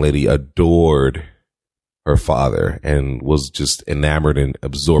this young lady adored her father and was just enamored and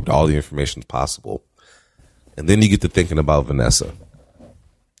absorbed all the information possible. And then you get to thinking about Vanessa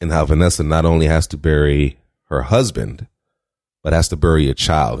and how Vanessa not only has to bury her husband, but has to bury a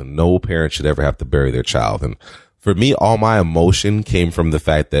child. And no parent should ever have to bury their child. And for me, all my emotion came from the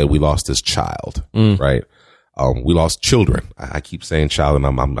fact that we lost this child, right? We lost children. I keep saying child,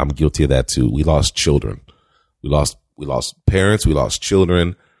 and I'm guilty of that too. We lost children. We lost parents. We lost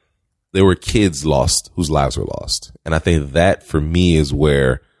children. There were kids lost whose lives were lost. And I think that for me is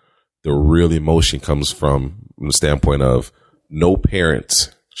where the real emotion comes from the standpoint of no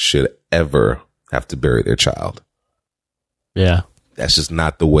parent should ever have to bury their child. Yeah. That's just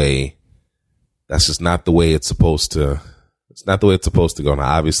not the way. That's just not the way it's supposed to. It's not the way it's supposed to go. Now,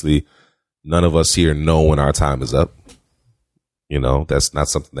 obviously, none of us here know when our time is up. You know, that's not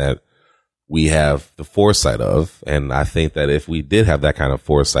something that we have the foresight of. And I think that if we did have that kind of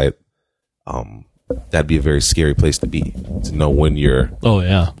foresight, that'd be a very scary place to be, to know when your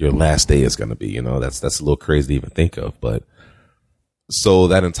last day is going to be. You know, that's a little crazy to even think of. But so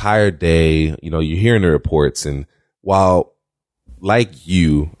that entire day, you know, you're hearing the reports, and while like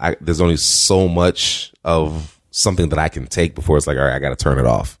you, there's only so much of something that I can take before it's like, all right, I got to turn it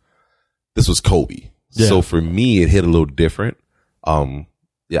off. This was Kobe. Yeah. So for me, it hit a little different.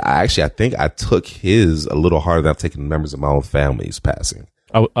 I think I took his a little harder than I've taken members of my own family's passing.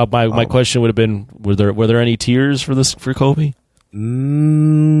 My question would have been, were there any tears for Kobe?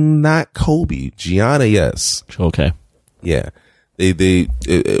 Not Kobe. Gianna, yes. Okay. Yeah.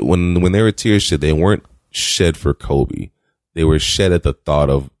 When they were tears shed, they weren't shed for Kobe. They were shed at the thought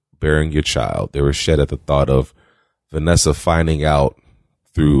of burying your child. They were shed at the thought of Vanessa finding out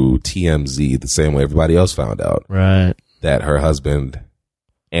through TMZ the same way everybody else found out. Right. That her husband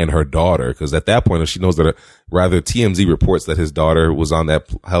and her daughter, because at that point, if she knows that, rather TMZ reports that his daughter was on that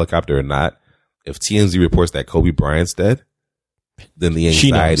helicopter or not, if TMZ reports that Kobe Bryant's dead, then the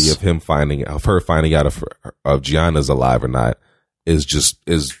anxiety of her finding out of Gianna's alive or not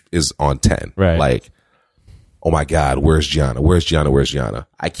is on 10. Right. Like, oh my God, where's Gianna? Where's Gianna? Where's Gianna?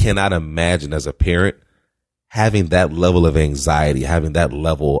 I cannot imagine as a parent having that level of anxiety, having that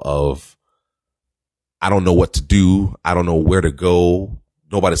level of, I don't know what to do. I don't know where to go.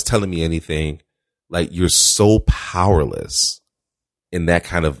 Nobody's telling me anything. Like, you're so powerless in that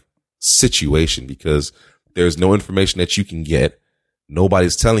kind of situation because there's no information that you can get.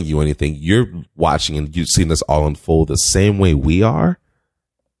 Nobody's telling you anything. You're watching and you've seen this all unfold the same way we are.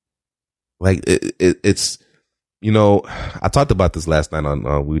 Like, it's, you know, I talked about this last night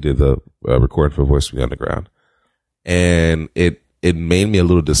on, we did the recording for Voice from the Underground, and it made me a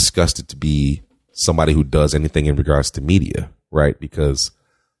little disgusted to be somebody who does anything in regards to media, right? Because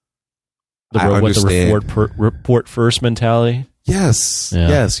I understand the report first mentality. Yes,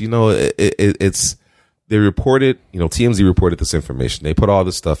 yes. You know, it's they reported. You know, TMZ reported this information. They put all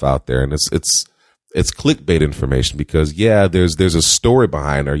this stuff out there, and it's clickbait information because there's a story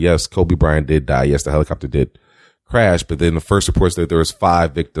behind her. Yes, Kobe Bryant did die. Yes, the helicopter did crash. But then the first reports that there was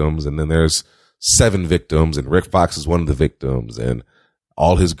 5 victims, and then there's 7 victims, and Rick Fox is one of the victims, and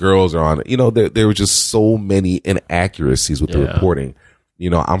all his girls are on it. You know, there were just so many inaccuracies with the reporting. You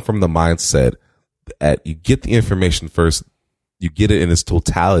know, I'm from the mindset that you get the information first, you get it in its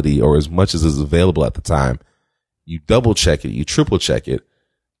totality or as much as is available at the time. You double check it, you triple check it,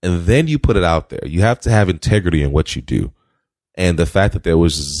 and then you put it out there. You have to have integrity in what you do. And the fact that there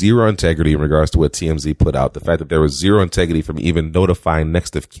was zero integrity in regards to what TMZ put out, the fact that there was zero integrity from even notifying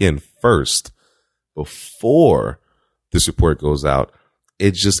next of kin first before this report goes out,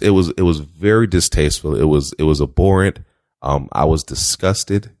 it was very distasteful. It was abhorrent. I was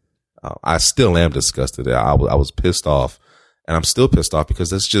disgusted. I still am disgusted. I was pissed off, and I'm still pissed off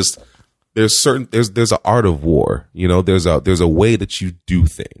because it's just there's an art of war. You know, there's a way that you do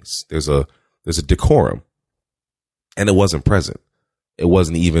things. There's a decorum. And it wasn't present. It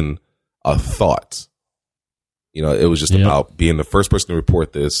wasn't even a thought. It was just about being the first person to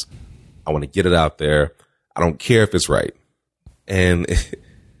report this. I want to get it out there. I don't care if it's right. And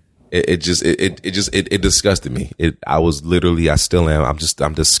it disgusted me. I still am.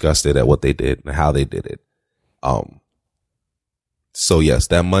 I'm disgusted at what they did and how they did it. So yes,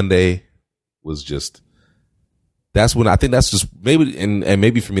 that Monday was that's when I think that's just maybe, and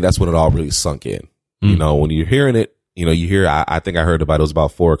maybe for me, that's when it all really sunk in. When you're hearing it, I think I heard about it was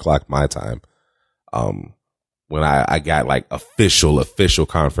about 4:00 my time. When I got like official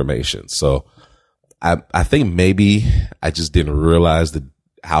confirmation. So I think maybe I just didn't realize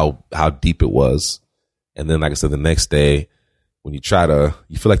how deep it was. And then, like I said, the next day when you feel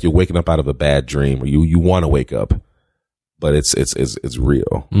like you're waking up out of a bad dream, or you want to wake up, but it's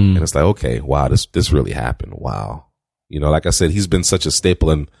real. And it's like, okay, wow, this really happened. Wow. Like I said, he's been such a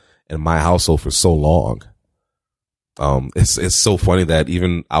staple in my household for so long. It's so funny that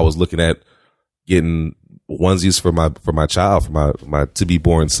even I was looking at getting onesies for my child, for my to be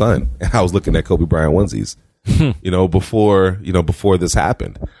born son, and I was looking at Kobe Bryant onesies, before this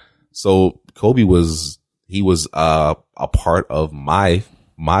happened. So Kobe was a part of my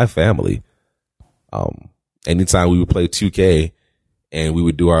family. Anytime we would play 2K and we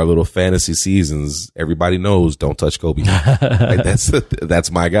would do our little fantasy seasons, everybody knows don't touch Kobe. Like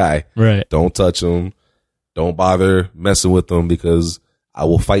that's my guy. Right. Don't touch him. Don't bother messing with him, because I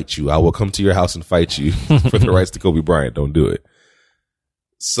will fight you. I will come to your house and fight you for the rights to Kobe Bryant. Don't do it.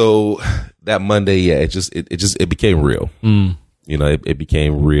 So that Monday, it became real. It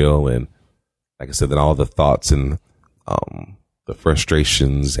became real, and like I said, then all the thoughts and the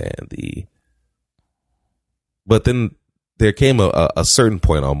frustrations but then there came a certain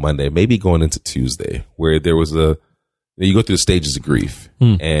point on Monday, maybe going into Tuesday, where there was you go through the stages of grief,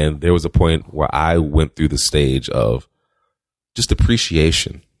 and there was a point where I went through the stage of just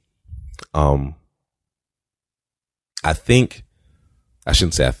appreciation. I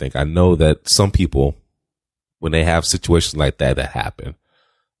know that some people, when they have situations like that happen,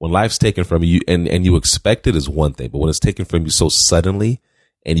 when life's taken from you and you expect it is one thing, but when it's taken from you so suddenly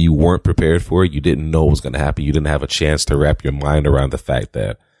and you weren't prepared for it, you didn't know what was going to happen, you didn't have a chance to wrap your mind around the fact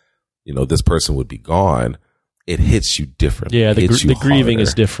that, this person would be gone, it hits you differently. Yeah, the grieving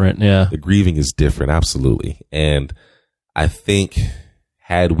is different. Yeah. The grieving is different, absolutely. And I think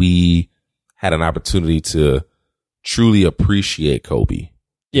had we had an opportunity to truly appreciate Kobe,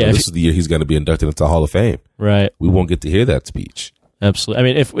 this is the year he's going to be inducted into the Hall of Fame. Right. We won't get to hear that speech. Absolutely. I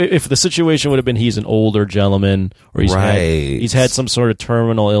mean, if the situation would have been he's an older gentleman, or he's had some sort of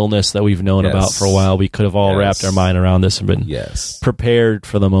terminal illness that we've known about for a while, we could have all wrapped our mind around this and been prepared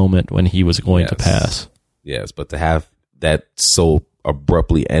for the moment when he was going to pass. Yes, but to have that so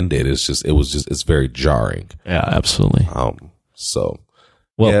abruptly ended, it's very jarring. Yeah, absolutely.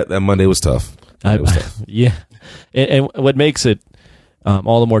 That Monday was tough. Yeah. And what makes it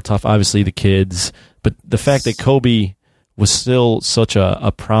all the more tough, obviously the kids, but the fact that Kobe was still such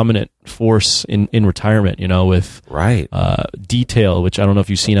a prominent force in retirement, with Detail, which I don't know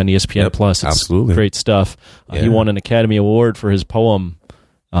if you've seen on ESPN Plus. It's absolutely great stuff. He won an Academy Award for his poem.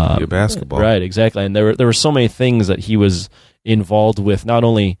 Your basketball. Right, exactly. And there were so many things that he was involved with, not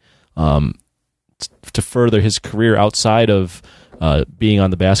only to further his career outside of being on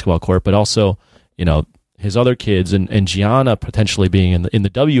the basketball court, but also, his other kids and Gianna potentially being in the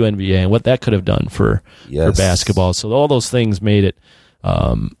WNBA and what that could have done for basketball. So all those things made it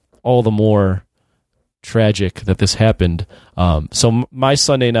all the more tragic that this happened. So my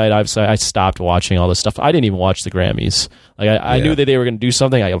Sunday night, I stopped watching all this stuff. I didn't even watch the Grammys. Like I knew that they were going to do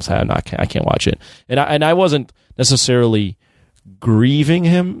something. I was like, I can't watch it. And I wasn't necessarily grieving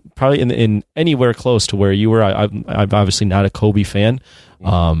him probably in anywhere close to where you were. I'm obviously not a Kobe fan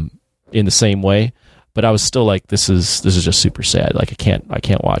in the same way. But I was still like, this is just super sad. Like I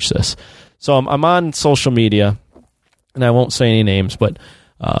can't watch this. So I'm on social media, and I won't say any names, but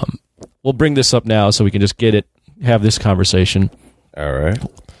we'll bring this up now so we can just have this conversation. All right.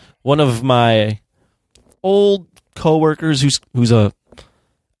 One of my old coworkers who's I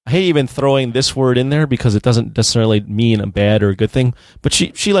hate even throwing this word in there because it doesn't necessarily mean a bad or a good thing, but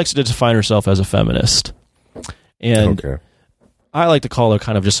she likes to define herself as a feminist. And I like to call her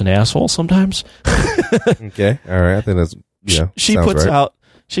kind of just an asshole sometimes. Okay. All right. I think that's, she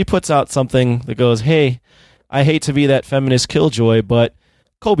puts out something that goes, "Hey, I hate to be that feminist killjoy, but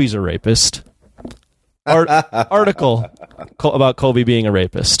Kobe's a rapist." Article about Kobe being a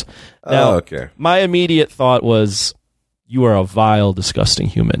rapist. Now, my immediate thought was, you are a vile, disgusting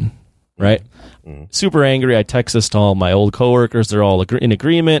human, right? Mm-hmm. Super angry. I text this to all my old coworkers. They're all in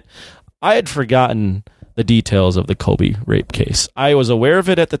agreement. I had forgotten the details of the Kobe rape case. I was aware of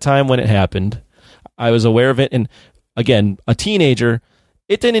it at the time when it happened. I was aware of it, and again, a teenager,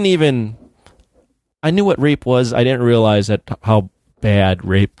 it didn't even... I knew what rape was. I didn't realize how bad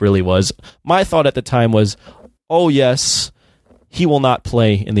rape really was. My thought at the time was, oh yes, he will not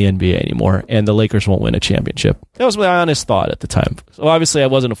play in the NBA anymore, and the Lakers won't win a championship. That was my honest thought at the time. So obviously I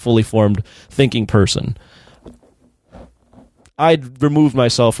wasn't a fully formed thinking person. I'd removed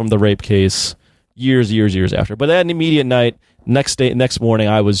myself from the rape case years after. But that immediate night, next morning,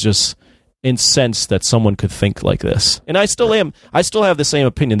 I was just incensed that someone could think like this. And I still am. I still have the same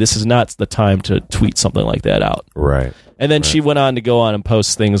opinion. This is not the time to tweet something like that out. Right. And then she went on to go on and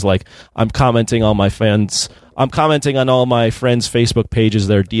post things like, I'm commenting on all my friends' Facebook pages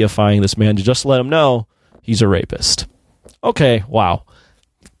that are deifying this man to just let him know he's a rapist. Okay, wow.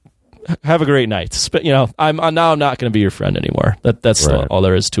 Have a great night. I'm not going to be your friend anymore. That's right. all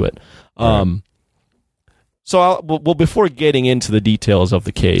there is to it. Right. So, before getting into the details of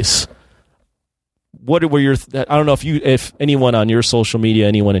the case, what were your? I don't know if anyone on your social media,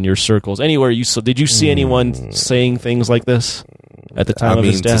 anyone in your circles, anywhere did you see anyone saying things like this at the time of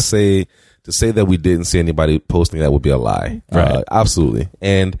his death? To say that we didn't see anybody posting that would be a lie. Right. Absolutely.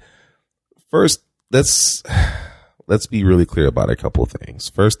 And first, let's be really clear about a couple of things.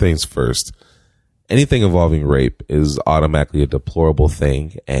 First things first, anything involving rape is automatically a deplorable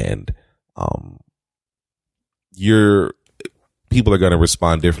thing, and people are going to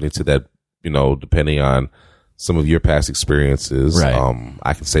respond differently to that, depending on some of your past experiences. Right.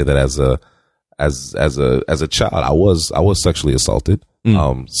 I can say that as a child, I was sexually assaulted.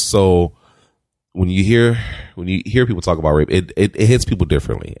 So when you hear people talk about rape, it hits people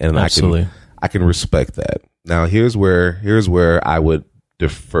differently, and absolutely. I can respect that. Now, here's where I would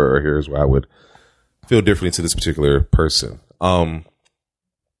defer. Here's where I would feel differently to this particular person.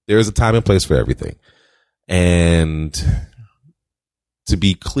 There is a time and place for everything. And to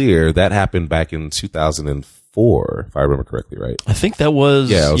be clear, that happened back in 2004, if I remember correctly, right? I think that was,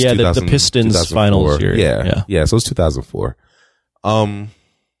 the Pistons finals year. Yeah, so it was 2004.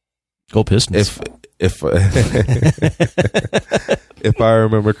 Go Pistons. If I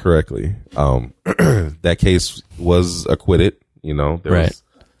remember correctly, that case was acquitted. There was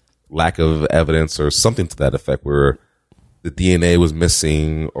lack of evidence or something to that effect where the DNA was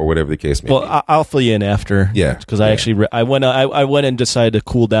missing or whatever the case may be. Well, I'll fill you in after. Yeah. Because I went and decided to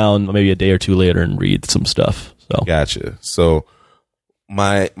cool down maybe a day or two later and read some stuff. So gotcha. So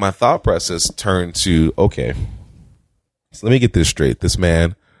my thought process turned to, okay, so let me get this straight. This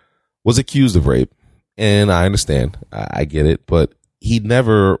man was accused of rape, and I understand. I get it, but he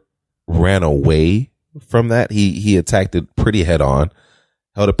never ran away from that. He attacked it pretty head on,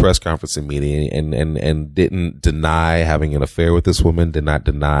 held a press conference and meeting, and didn't deny having an affair with this woman, did not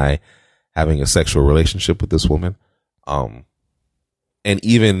deny having a sexual relationship with this woman, and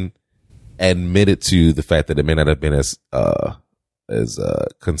even admitted to the fact that it may not have been as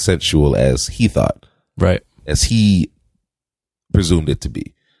consensual as he thought, right? As he presumed it to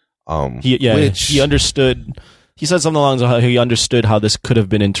be. He understood. He said something along the lines of how he understood how this could have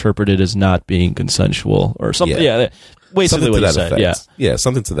been interpreted as not being consensual or something. Yeah, basically what he said. Effect. Yeah,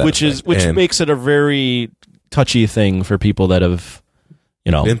 something to that. Which makes it a very touchy thing for people that have,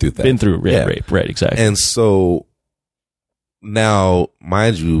 been through rape. Right, exactly. And so now,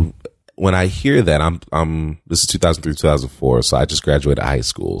 mind you, when I hear that, I'm this is 2003, 2004, so I just graduated high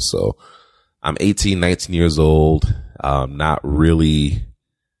school, so I'm 18, 19 years old, not really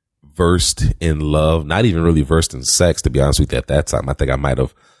versed in love, not even really versed in sex, to be honest with you. At that time, I think I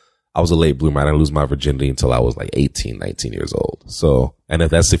was a late bloomer. I didn't lose my virginity until I was like 18, 19 years old. So, and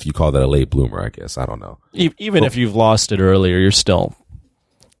if you call that a late bloomer, I guess, I don't know. Even if you've lost it earlier,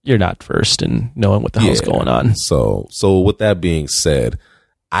 you're not versed in knowing what the hell's going on. So with that being said,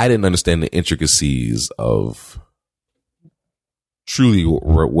 I didn't understand the intricacies of truly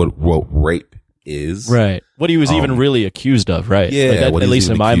what rape is. Right. What he was even really accused of, right? Yeah, at least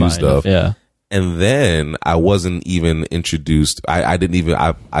in my mind. Yeah. And then I wasn't even introduced. I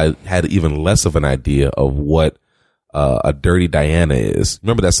had even less of an idea of what a Dirty Diana is.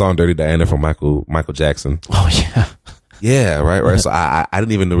 Remember that song Dirty Diana from Michael Jackson? Oh yeah. Yeah, right. So I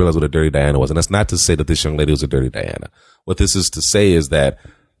didn't even realize what a Dirty Diana was. And that's not to say that this young lady was a Dirty Diana. What this is to say is that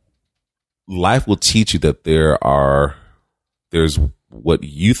life will teach you that there's what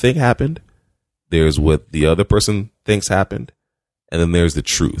you think happened, there's what the other person thinks happened, and then there's the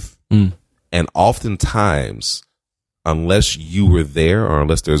truth. And oftentimes, unless you were there or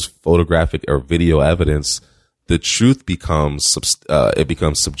unless there's photographic or video evidence, the truth becomes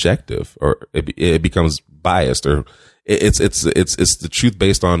subjective, or it becomes biased, or it's the truth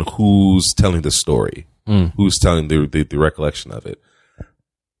based on who's telling the story. who's telling the recollection of it.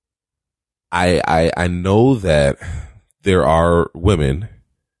 I know that there are women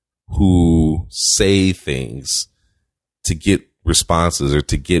who say things to get responses or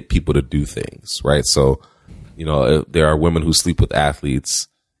to get people to do things, right? So, there are women who sleep with athletes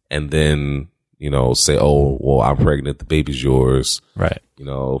and then, say, oh, well, I'm pregnant, the baby's yours. Right.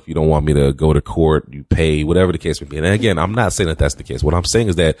 If you don't want me to go to court, you pay, whatever the case may be. And again, I'm not saying that that's the case. What I'm saying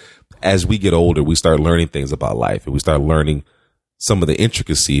is that as we get older, we start learning things about life, and we start learning some of the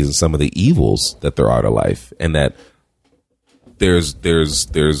intricacies and some of the evils that there are to life, and that there's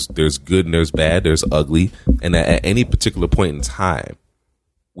good and there's bad, there's ugly, and that at any particular point in time,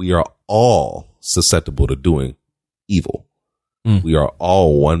 we are all susceptible to doing evil. We are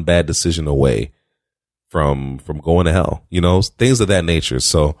all one bad decision away from going to hell, things of that nature.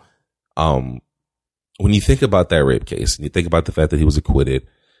 So, when you think about that rape case, and you think about the fact that he was acquitted,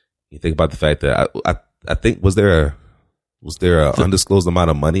 you think about the fact that I think was there an undisclosed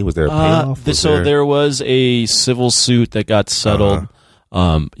amount of money? Was there a payoff? There was a civil suit that got settled.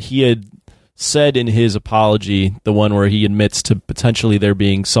 He had said in his apology, the one where he admits to potentially there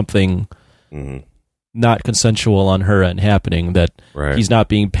being something not consensual on her end happening, that he's not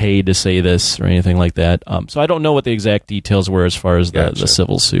being paid to say this or anything like that. So I don't know what the exact details were as far as the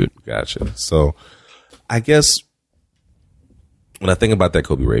civil suit. Gotcha. So I guess when I think about that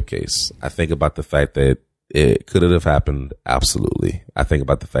Kobe rape case, I think about the fact that could it have happened? Absolutely. I think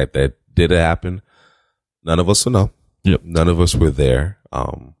about the fact that did it happen? None of us will know. Yep. None of us were there.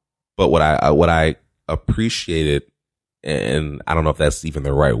 But what I appreciated, and I don't know if that's even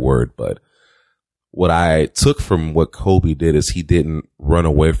the right word, but what I took from what Kobe did is he didn't run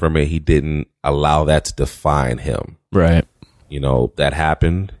away from it. He didn't allow that to define him. Right. That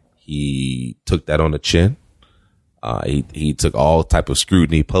happened. He took that on the chin. He took all type of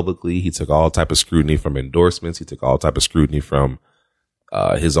scrutiny publicly. He took all type of scrutiny from endorsements. He took all type of scrutiny from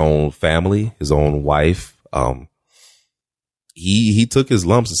his own family, his own wife. He took his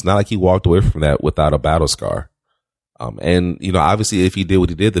lumps. It's not like he walked away from that without a battle scar. And obviously, if he did what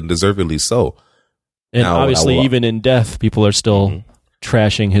he did, then deservedly so. And now, obviously, even in death, people are still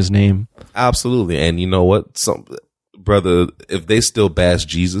trashing his name. Absolutely. And you know what? Brother, if they still bash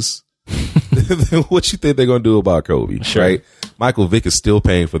Jesus, then what you think they're going to do about Kobe? Sure. Right? Michael Vick is still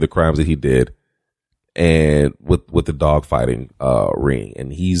paying for the crimes that he did, and with the dog fighting ring.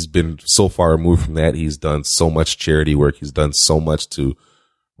 And he's been so far removed from that. He's done so much charity work. He's done so much to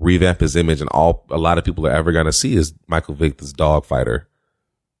revamp his image. And a lot of people are ever going to see is Michael Vick, this dog fighter.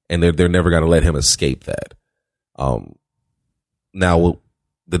 And they're never going to let him escape that. Now,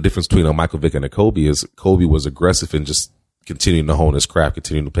 the difference between Michael Vick and Kobe is Kobe was aggressive and just continuing to hone his craft,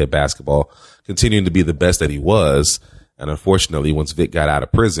 continuing to play basketball, continuing to be the best that he was. And unfortunately, once Vick got out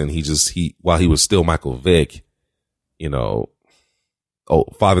of prison, while he was still Michael Vick,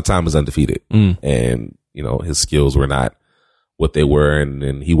 Father Time was undefeated. And, his skills were not what they were.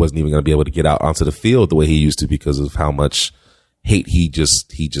 And he wasn't even going to be able to get out onto the field the way he used to because of how much hate he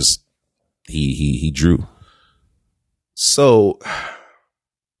drew. So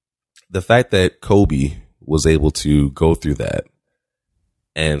the fact that Kobe was able to go through that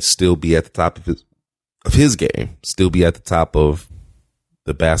and still be at the top of his game, still be at the top of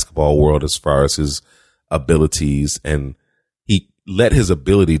the basketball world as far as his abilities, and he let his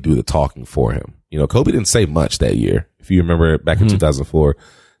ability do the talking for him. Kobe didn't say much that year. If you remember back in 2004,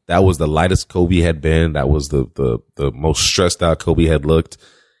 that was the lightest Kobe had been. That was the most stressed out Kobe had looked.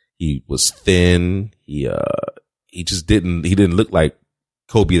 He was thin. He didn't look like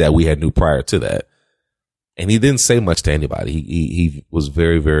Kobe that we had knew prior to that. And he didn't say much to anybody. He was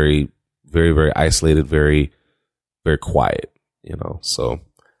very, very, very, very isolated, very, very quiet, so,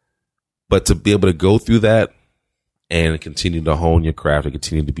 but to be able to go through that and continue to hone your craft and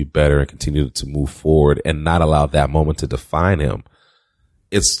continue to be better and continue to move forward and not allow that moment to define him.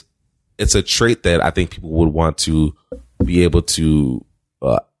 It's a trait that I think people would want to be able to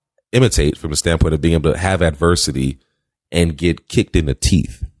imitate from the standpoint of being able to have adversity and get kicked in the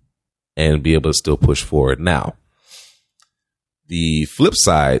teeth and be able to still push forward. Now, the flip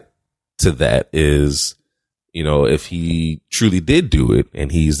side to that is, if he truly did do it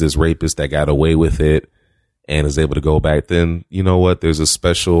and he's this rapist that got away with it and is able to go back, then you know what? There's a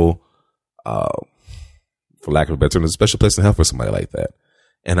special, for lack of a better term, there's a special place in hell for somebody like that.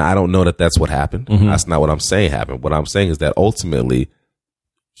 And I don't know that that's what happened. That's not what I'm saying happened. What I'm saying is that ultimately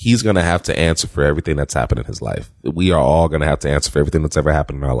he's going to have to answer for everything that's happened in his life. We are all going to have to answer for everything that's ever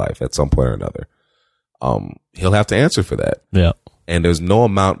happened in our life at some point or another. He'll have to answer for that. Yeah. And there's no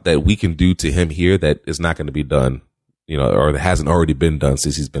amount that we can do to him here that is not going to be done, or that hasn't already been done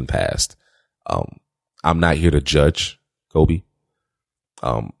since he's been passed. I'm not here to judge Kobe.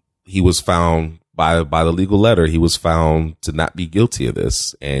 He was found by the legal letter. He was found to not be guilty of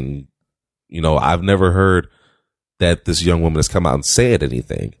this. And, I've never heard that this young woman has come out and said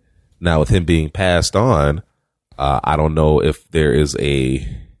anything. Now, with him being passed on, I don't know if there is a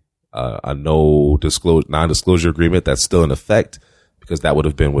non-disclosure agreement that's still in effect, because that would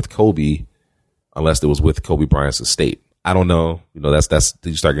have been with Kobe, unless it was with Kobe Bryant's estate. I don't know. That's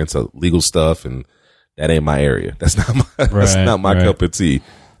you start getting into legal stuff, and that ain't my area. That's not my cup of tea.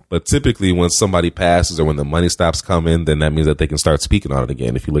 But typically, when somebody passes or when the money stops coming, then that means that they can start speaking on it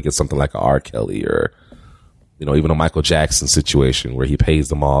again. If you look at something like a R. Kelly or, even a Michael Jackson situation where he pays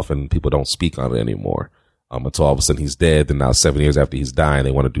them off and people don't speak on it anymore. Until all of a sudden he's dead. Then now 7 years after he's dying,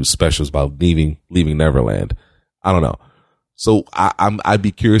 they want to do specials about leaving Neverland. I don't know. So I'd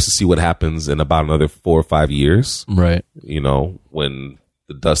be curious to see what happens in about another 4 or 5 years. Right. When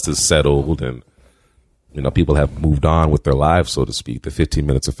the dust is settled and, people have moved on with their lives, so to speak. The 15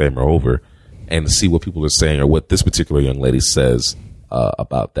 minutes of fame are over, and to see what people are saying or what this particular young lady says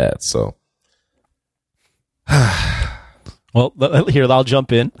about that. So, well, here, I'll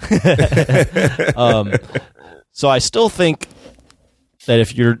jump in. So I still think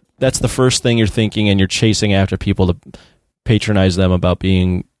that that's the first thing you're thinking, and you're chasing after people to patronize them about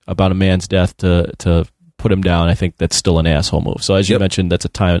a man's death to put him down, I think that's still an asshole move. So as you mentioned, there's a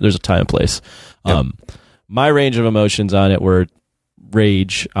time and place. My range of emotions on it were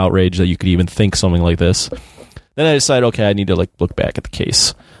rage, outrage that you could even think something like this. Then I decided, okay, I need to look back at the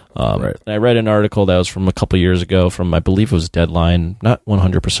case. And I read an article that was from a couple years ago from, I believe it was Deadline, not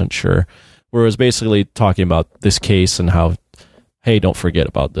 100% sure, where it was basically talking about this case and how, hey, don't forget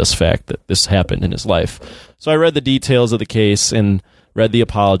about this fact that this happened in his life. So I read the details of the case and read the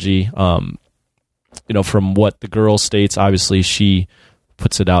apology. From what the girl states, obviously she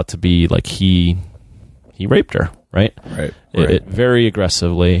puts it out to be like he raped her, right? Right. It very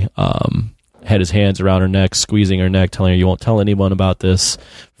aggressively. Had his hands around her neck, squeezing her neck, telling her, you won't tell anyone about this.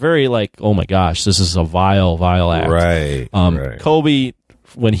 Very oh my gosh, this is a vile, vile act. Right. Kobe,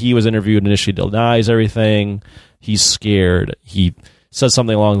 when he was interviewed, initially denies everything. He's scared. He says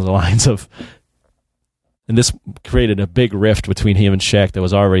something along the lines of, and this created a big rift between him and Shaq that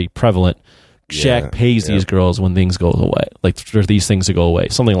was already prevalent. Shaq pays these girls when things go away, for these things to go away,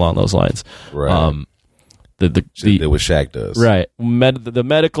 something along those lines. Right. What Shaq does. Right. The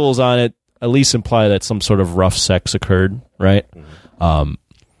medicals on it at least imply that some sort of rough sex occurred, right? Mm-hmm.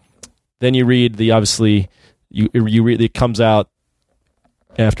 Then you read you read it comes out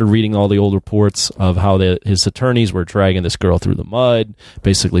after reading all the old reports of how his attorneys were dragging this girl through the mud,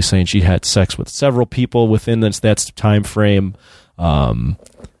 basically saying she had sex with several people within that time frame.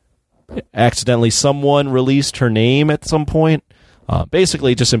 Accidentally, someone released her name at some point,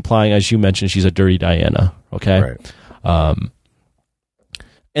 basically just implying, as you mentioned, she's a dirty Diana. Okay. Right.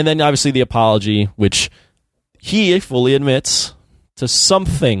 And then obviously the apology, which he fully admits to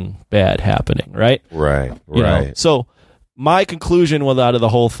something bad happening, right? Right. So my conclusion out of the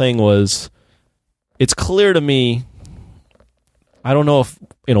whole thing was, it's clear to me, I don't know if,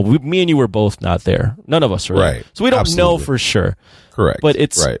 me and you were both not there. None of us were there. So we don't know for sure. Correct. But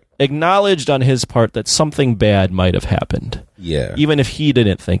it's acknowledged on his part that something bad might have happened. Yeah. Even if he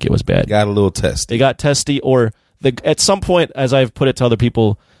didn't think it was bad. Got a little testy. They got testy, or at some point, as I've put it to other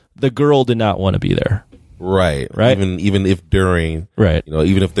people, the girl did not want to be there. Right. Even if during. Right.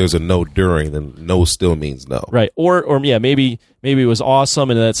 Even if there's a no during, then no still means no. Right. Or maybe it was awesome,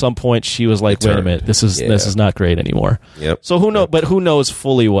 and then at some point she was like, wait a minute, this is not great anymore. Yep. So who knows? But who knows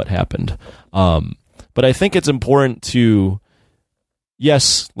fully what happened? But I think it's important to,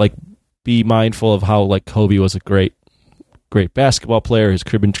 be mindful of how Kobe was a great basketball player. His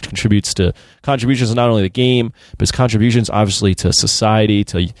contributions to not only the game, but his contributions obviously to society,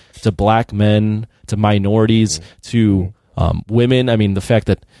 to black men, to minorities, to women. I mean, the fact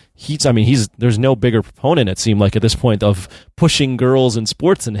that there's no bigger proponent, it seemed like at this point, of pushing girls in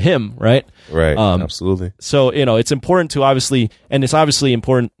sports than him, right? Right. Absolutely. So, it's important to it's obviously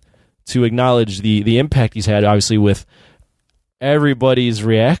important to acknowledge the impact he's had, obviously, with everybody's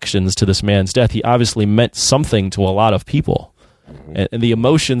reactions to this man's death. He obviously meant something to a lot of people, and the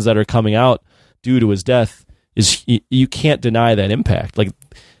emotions that are coming out due to his death is, you can't deny that impact.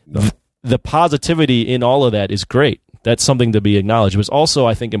 The positivity in all of that is great. That's something to be acknowledged. It was also,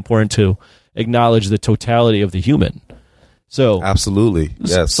 I think, important to acknowledge the totality of the human. So absolutely,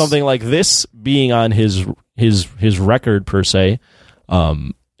 yes. Something like this being on his record per se.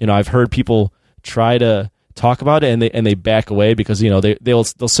 I've heard people try to talk about it and they back away because they'll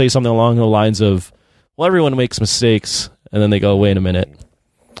say something along the lines of, well, everyone makes mistakes, and then they go, wait a minute,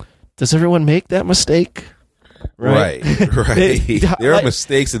 does everyone make that mistake? Right. There are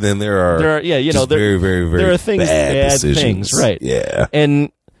mistakes, and then there are very, very, very there are things, bad things, right? Yeah,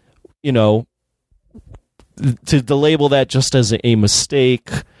 and to label that just as a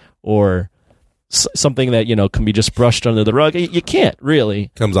mistake or something that can be just brushed under the rug, you can't really.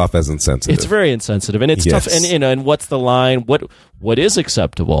 Comes off as insensitive. It's very insensitive, and it's tough. And and what's the line? What is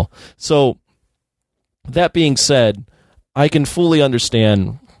acceptable? So that being said, I can fully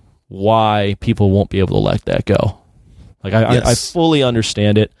understand why people won't be able to let that go. Like I fully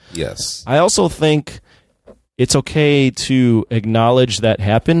understand it. Yes. I also think it's okay to acknowledge that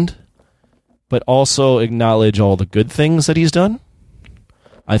happened, but also acknowledge all the good things that he's done.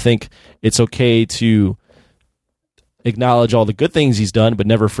 I think it's okay to acknowledge all the good things he's done, but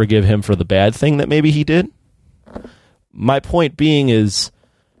never forgive him for the bad thing that maybe he did. My point being is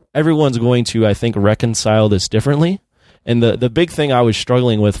everyone's going to, I think, reconcile this differently. And the big thing I was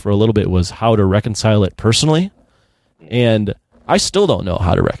struggling with for a little bit was how to reconcile it personally. And I still don't know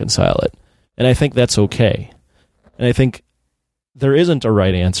how to reconcile it. And I think that's okay. And I think there isn't a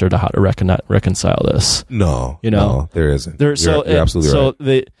right answer to how to reconcile this. No, there isn't. You're absolutely right.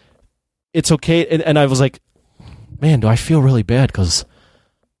 So it's okay. And I was like, man, do I feel really bad? Because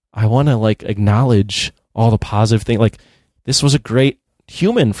I want to acknowledge all the positive things. Like, this was a great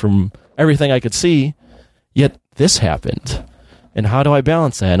human from everything I could see, yet this happened. And how do I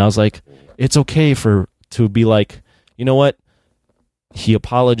balance that? And I was like, it's okay to be like, you know what? He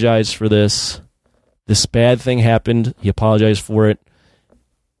apologized for this. This bad thing happened. He apologized for it.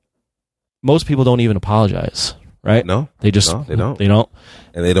 Most people don't even apologize, right? No, they don't.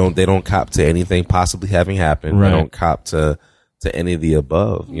 And they don't cop to anything possibly having happened. Right. They don't cop to any of the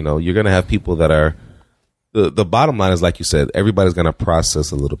above. You're going to have people that are. The bottom line is, like you said, everybody's going to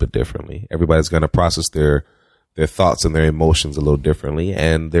process a little bit differently. Everybody's going to process their thoughts and their emotions a little differently,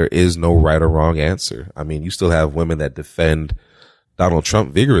 and there is no right or wrong answer. I mean, you still have women that defend Donald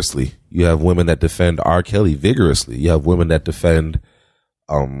Trump vigorously. You have women that defend R. Kelly vigorously. You have women that defend,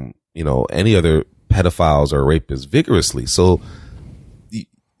 any other pedophiles or rapists vigorously. So,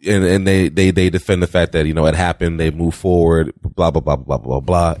 and they defend the fact that, it happened, they move forward, blah, blah, blah, blah, blah,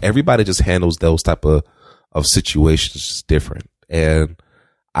 blah. Everybody just handles those type of situations different. And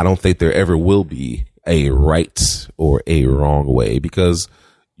I don't think there ever will be a right or a wrong way, because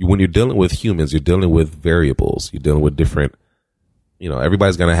when you're dealing with humans, you're dealing with variables. You're dealing with different,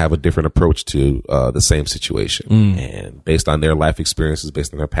 everybody's going to have a different approach to the same situation. And based on their life experiences,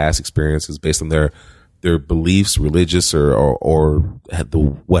 based on their past experiences, based on their beliefs, religious or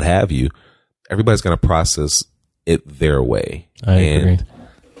what have you, everybody's going to process it their way. I agree.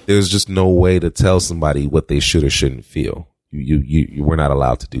 There's just no way to tell somebody what they should or shouldn't feel. We're not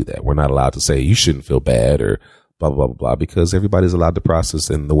allowed to do that. We're not allowed to say you shouldn't feel bad or blah, blah, blah, blah, because everybody's allowed to process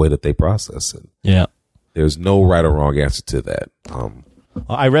in the way that they process it. Yeah. There's no right or wrong answer to that.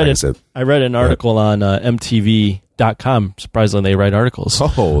 I read an article on MTV.com. Surprisingly, they write articles.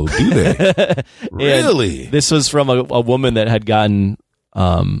 Oh, do they? Really? This was from a woman that had gotten,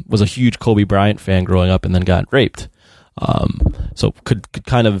 was a huge Kobe Bryant fan growing up and then got raped. So could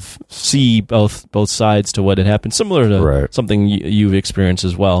kind of see both sides to what had happened, similar to something you've experienced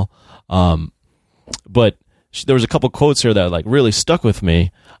as well. But there was a couple quotes here that really stuck with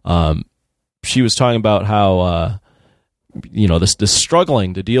me. She was talking about how this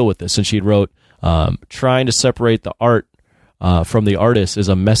struggling to deal with this, and she wrote, trying to separate the art from the artist is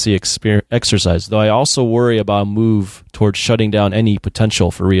a messy exercise, though I also worry about a move towards shutting down any potential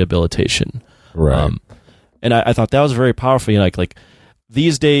for rehabilitation. Right. And I thought that was very powerful. Like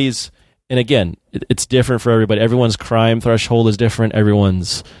these days, and again, it's different for everybody. Everyone's crime threshold is different.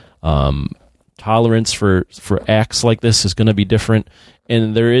 Everyone's tolerance for acts like this is going to be different.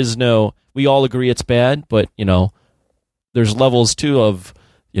 And there is no, we all agree it's bad, but there's levels too of,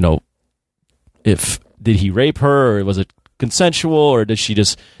 did he rape her, or was it consensual, or did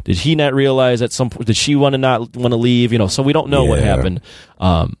he not realize at some point, did she not want to leave? So we don't know what happened.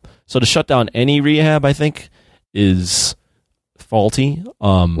 So to shut down any rehab, I think, is faulty.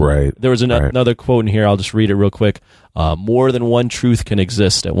 Right. There was another quote in here. I'll just read it real quick. More than one truth can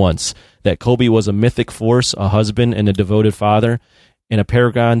exist at once. That Kobe was a mythic force, a husband, and a devoted father, and a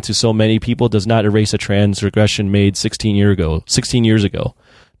paragon to so many people does not erase a transgression made 16 years ago.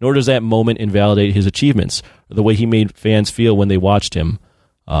 Nor does that moment invalidate his achievements or the way he made fans feel when they watched him. ...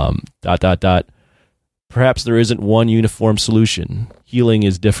 Perhaps there isn't one uniform solution. Healing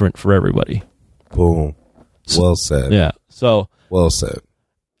is different for everybody. Boom. Well said. Yeah. So well said.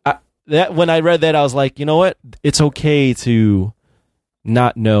 When I read that, I was like, you know what? It's okay to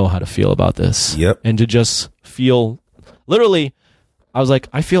not know how to feel about this. Yep. And to just feel, literally, I was like,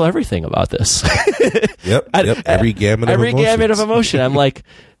 I feel everything about this. Yep. Every gamut of emotion. I'm like,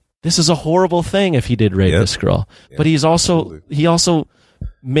 this is a horrible thing if he did rape this girl. Yeah, but he also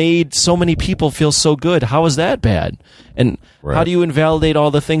made so many people feel so good. How is that bad? And how do you invalidate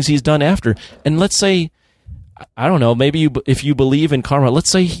all the things he's done after? And let's say, I don't know, maybe if you believe in karma,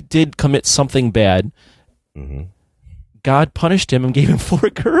 let's say he did commit something bad. Mm-hmm. God punished him and gave him 4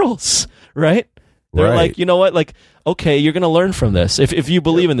 girls, right? They're like, you know what? Like, okay, you're going to learn from this. If you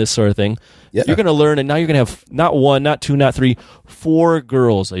believe in this sort of thing, you're going to learn, and now you're going to have not 1, not 2, not 3, 4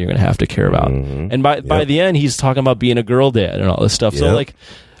 girls that you're going to have to care about. Mm-hmm. And by the end, he's talking about being a girl dad and all this stuff. So, like,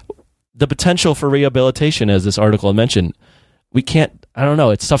 the potential for rehabilitation, as this article mentioned, we can't, I don't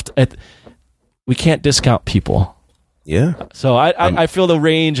know, it's tough. We can't discount people. Yeah. So I feel the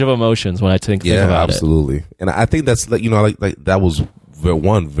range of emotions when I think about it. Yeah, absolutely. And I think that's, like, that was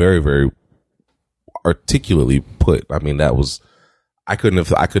one very, very articulately put. I mean, that was, I couldn't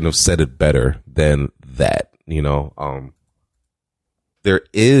have said it better than that. There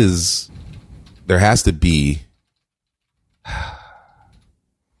has to be,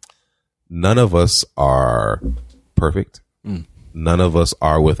 none of us are perfect. None of us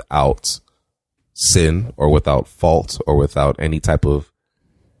are without sin or without fault or without any type of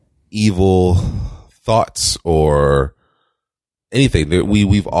evil thoughts or anything.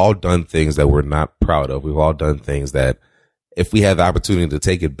 We've all done things that we're not proud of. We've all done things that if we had the opportunity to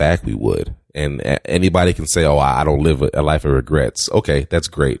take it back, we would. And anybody can say, oh, I don't live a life of regrets. Okay, that's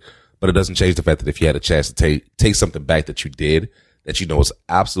great. But it doesn't change the fact that if you had a chance to take something back that you did, that you know was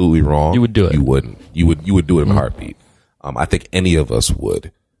absolutely wrong, you would do it. You wouldn't. You would do it in a heartbeat. I think any of us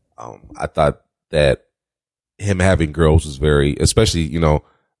would. I thought that him having girls was very, especially,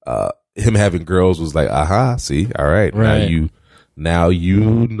 him having girls was like, see, all right. Now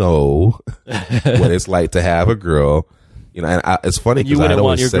you know what it's like to have a girl. And it's funny because you wouldn't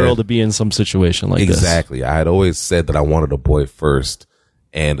want your girl to be in some situation like this. Exactly. I had always said that I wanted a boy first,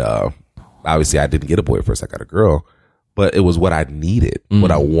 and obviously I didn't get a boy first. I got a girl, but it was what I needed.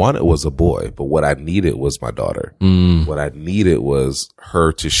 What I wanted was a boy, but what I needed was my daughter. What I needed was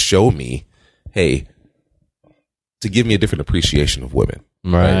her to show me, hey, to give me a different appreciation of women.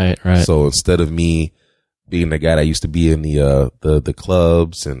 Right. So instead of me being the guy that used to be in the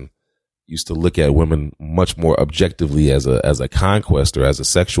clubs and used to look at women much more objectively as a conquest or as a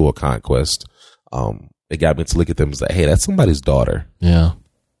sexual conquest, it got me to look at them as like, hey, that's somebody's daughter. Yeah.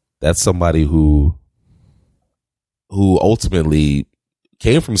 That's somebody who ultimately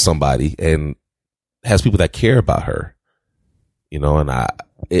came from somebody and has people that care about her. And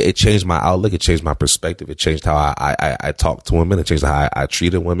it changed my outlook. It changed my perspective. It changed how I talked to women. It changed how I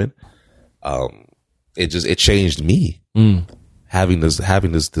treated women. It changed me having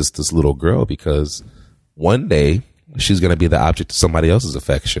this little girl, because one day she's going to be the object of somebody else's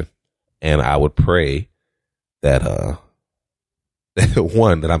affection. And I would pray that,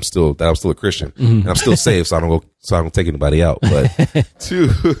 one, that I'm still a Christian and I'm still saved. So I don't take anybody out. But two,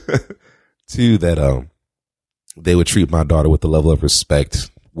 that, they would treat my daughter with the level of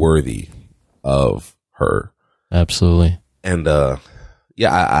respect worthy of her. Absolutely. And I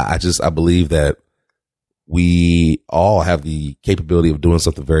believe that we all have the capability of doing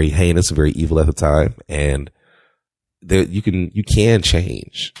something very heinous and very evil at the time, and you can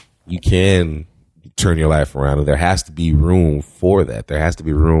change. You can turn your life around, and there has to be room for that. There has to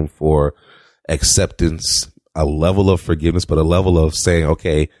be room for acceptance, a level of forgiveness, but a level of saying,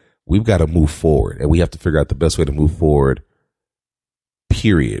 okay, we've got to move forward, and we have to figure out the best way to move forward,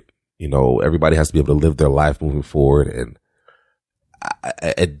 period. Everybody has to be able to live their life moving forward, and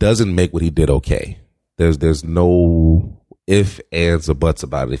it doesn't make what he did okay. There's no ifs, ands, or buts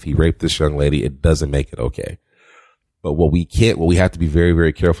about it. If he raped this young lady, it doesn't make it okay. But what we have to be very,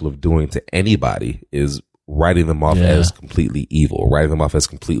 very careful of doing to anybody is writing them off as completely evil, writing them off as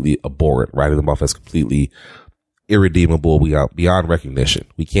completely abhorrent, writing them off as completely irredeemable, beyond recognition.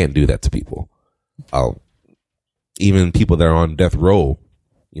 We can't do that to people. Even people that are on death row,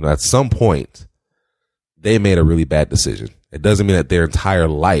 at some point, they made a really bad decision. It doesn't mean that their entire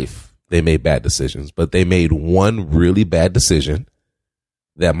life they made bad decisions, but they made one really bad decision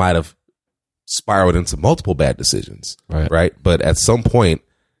that might have spiraled into multiple bad decisions. Right. But at some point,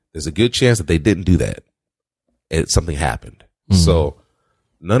 there's a good chance that they didn't do that. Something happened. So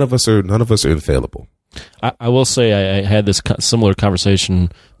none of us are infallible. I will say I had this similar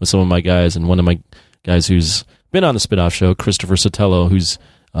conversation with some of my guys, and one of my guys who's been on the Spinoff Show, Christopher Sotelo, who's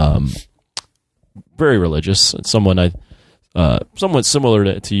very religious, someone somewhat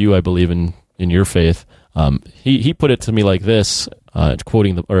similar to you, I believe, in your faith. He put it to me like this,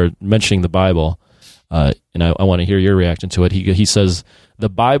 quoting or mentioning the Bible. and I want to hear your reaction to it. He says, the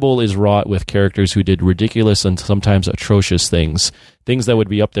Bible is wrought with characters who did ridiculous and sometimes atrocious things that would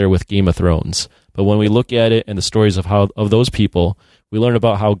be up there with Game of Thrones. But when we look at it and the stories of those people, we learn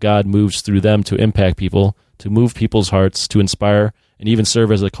about how God moves through them to impact people, to move people's hearts, to inspire, and even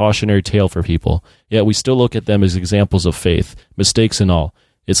serve as a cautionary tale for people. Yet we still look at them as examples of faith, mistakes and all.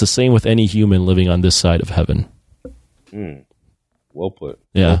 It's the same with any human living on this side of heaven. Well put.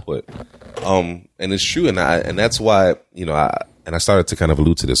 Yeah. Well put. And it's true, and that's why, I started to kind of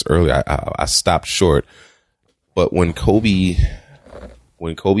allude to this earlier. I stopped short, but when Kobe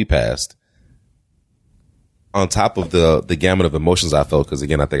passed, on top of the gamut of emotions I felt, because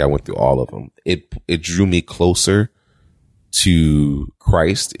again, I think I went through all of them, it drew me closer to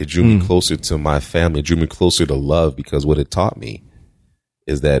Christ. It drew me closer to my family. It drew me closer to love, because what it taught me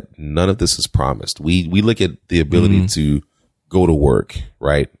is that none of this is promised. We look at the ability to go to work,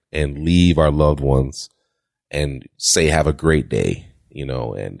 right, and leave our loved ones and say, have a great day,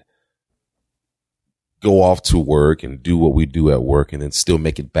 and go off to work and do what we do at work and then still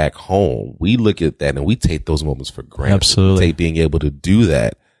make it back home. We look at that and we take those moments for granted. Absolutely. We take being able to do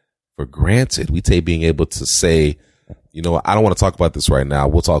that for granted. We take being able to say, I don't want to talk about this right now.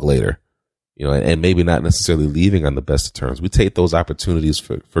 We'll talk later. And maybe not necessarily leaving on the best of terms. We take those opportunities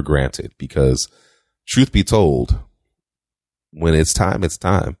for granted, because truth be told, when it's time, it's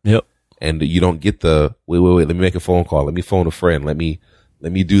time. Yep. And you don't get the wait, let me make a phone call. Let me phone a friend. Let me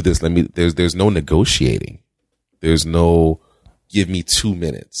do this. There's no negotiating. There's no give me 2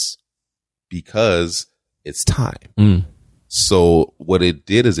 minutes, because it's time. So what it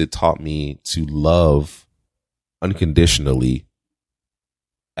did is it taught me to love unconditionally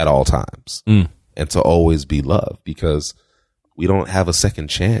at all times and to always be loved, because we don't have a second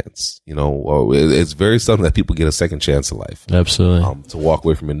chance, or it's very seldom that people get a second chance in life. Absolutely. To walk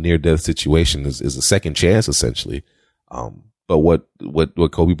away from a near-death situation is a second chance, essentially. But what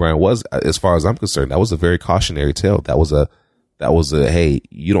Kobe Bryant was, as far as I'm concerned, that was a very cautionary tale. That was a hey,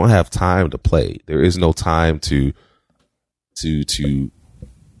 you don't have time to play. There is no time to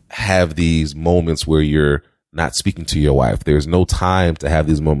have these moments where you're not speaking to your wife. There's no time to have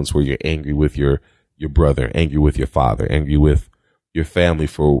these moments where you're angry with your brother, angry with your father, angry with your family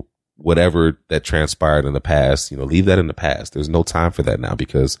for whatever that transpired in the past. Leave that in the past. There's no time for that now,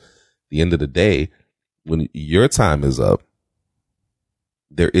 because at the end of the day, when your time is up,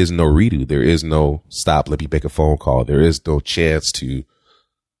 there is no redo. There is no stop. Let me make a phone call. There is no chance to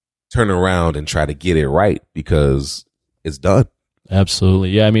turn around and try to get it right, because it's done.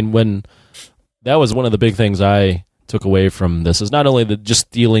 Absolutely. Yeah. I mean, when that was one of the big things I took away from this, is not only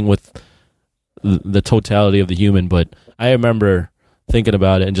just dealing with the totality of the human, but I remember thinking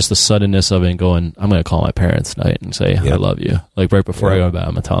about it and just the suddenness of it and going, I'm going to call my parents tonight and say, I love you. Like right before I go to bed,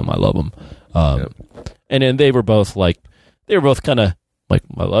 I'm going to tell them I love them. And then they were both kind of like,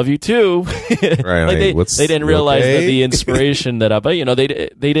 I love you too. Right. Like they didn't realize that the inspiration that but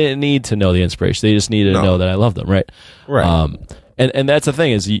they didn't need to know the inspiration. They just needed to know that I love them. Right. Right. And that's the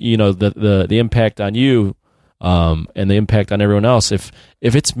thing is, the impact on you, and the impact on everyone else. If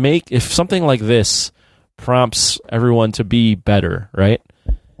something like this prompts everyone to be better, right?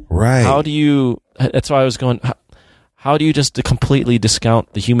 Right. How do you? That's why I was going. How do you just completely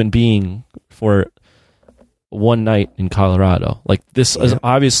discount the human being for one night in Colorado? Like this is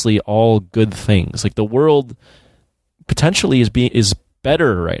obviously all good things. Like the world potentially is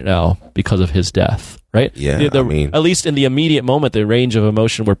better right now because of his death, right? Yeah, at least in the immediate moment, the range of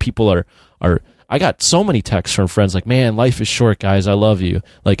emotion where people are. I got so many texts from friends like, "Man, life is short, guys. I love you."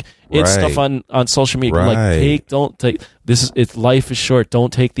 Like it's stuff on social media. Like don't take this. It's life is short.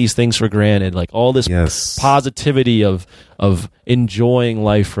 Don't take these things for granted. Like all this positivity of enjoying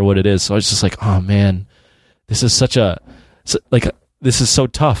life for what it is. So I was just like, oh man, this is this is so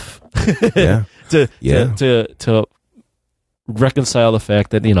tough. to reconcile the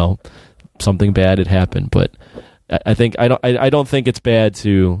fact that something bad had happened, but I don't think it's bad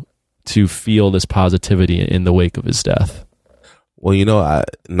to feel this positivity in the wake of his death. Well,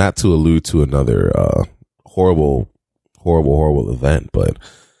 not to allude to another horrible event, but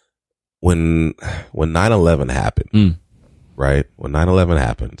when 9/11 happened, right? When 9/11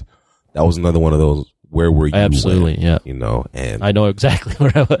 happened, that was another one of those. Where were you? Absolutely, when, and I know exactly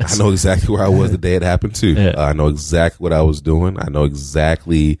where I was. I know exactly where I was the day it happened too. Yeah. I know exactly what I was doing. I know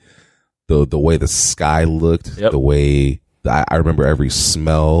exactly the way the sky looked, the way I remember every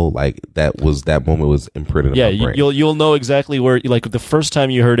smell. Like that moment was imprinted. Yeah, in my brain. You'll know exactly where. Like the first time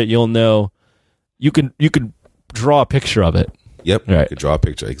you heard it, you'll know. You could draw a picture of it. Yep, right. You could draw a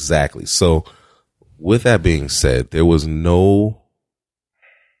picture exactly. So, with that being said, there was no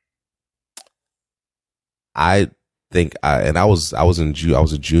I think I was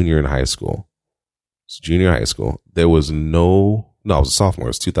a junior in high school. Junior high school. There was I was a sophomore. It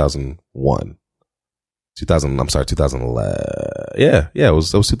was 2001. 2011. Yeah, it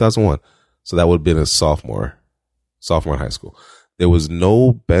was 2001. So that would have been a sophomore in high school. There was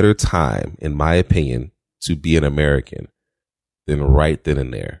no better time, in my opinion, to be an American than right then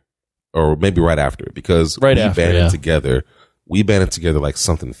and there, or maybe right after, because we banded together like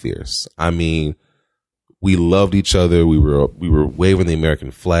something fierce. I mean, we loved each other. We were waving the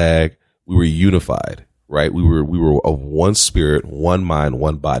American flag. We were unified, right? We were of one spirit, one mind,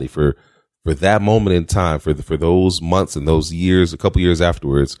 one body. For that moment in time, for those months and those years, a couple years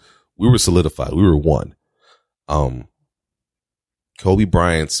afterwards, we were solidified. We were one. Kobe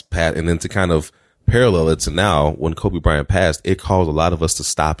Bryant's passed, and then to kind of parallel it to now, when Kobe Bryant passed, it caused a lot of us to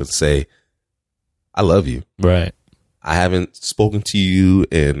stop and say, I love you. Right. I haven't spoken to you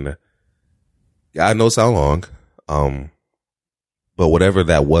in God knows how long. But whatever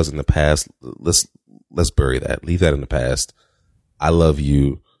that was in the past, let's bury that. Leave that in the past. I love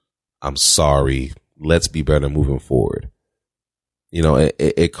you. I'm sorry. Let's be better moving forward. You know,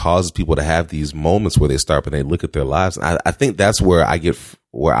 it causes people to have these moments where they start and they look at their lives. And I think that's where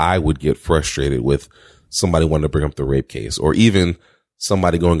I would get frustrated with somebody wanting to bring up the rape case, or even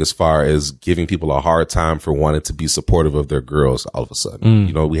somebody going as far as giving people a hard time for wanting to be supportive of their girls all of a sudden.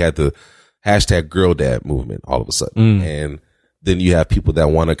 You know, we had the hashtag girl dad movement all of a sudden. And then you have people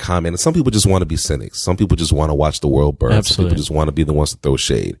that want to comment, and some people just want to be cynics. Some people just want to watch the world burn. Absolutely. Some people just want to be the ones to throw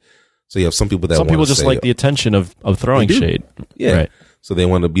shade. So you have some people just like the attention of throwing shade. Yeah. Right. So they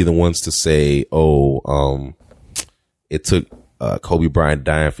want to be the ones to say, it took Kobe Bryant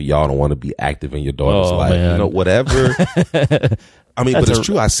dying for y'all to want to be active in your daughter's life. Man. You know, whatever. I mean, but it's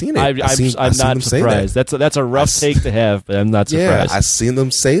true. I've seen it. I'm not surprised. That's a rough take to have, but I'm not surprised. Yeah, I've seen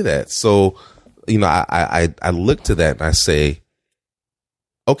them say that. So, you know, I look to that and I say,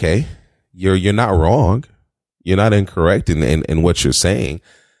 okay, you're not wrong. You're not incorrect in what you're saying.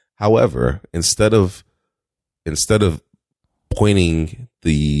 However, instead of pointing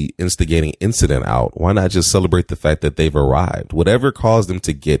the instigating incident out, why not just celebrate the fact that they've arrived? Whatever caused them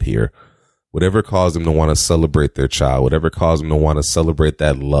to get here, whatever caused them to want to celebrate their child, whatever caused them to want to celebrate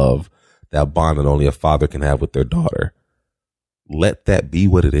that love, that bond that only a father can have with their daughter, let that be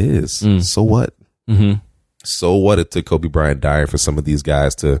what it is. So what? Mm-hmm. So what? It took Kobe Bryant dying for some of these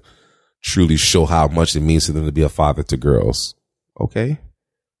guys to truly show how much it means to them to be a father to girls. Okay.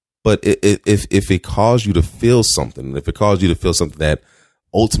 But if it caused you to feel something, if it caused you to feel something that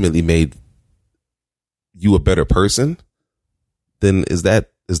ultimately made you a better person, then is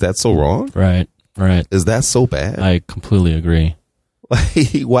that so wrong? Right. Is that so bad? I completely agree.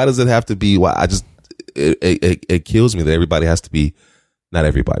 Like, why does it have to be? Why it kills me that everybody has to be, not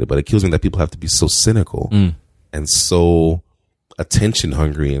everybody, but it kills me that people have to be so cynical and so attention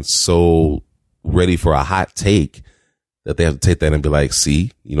hungry and so ready for a hot take, that they have to take that and be like,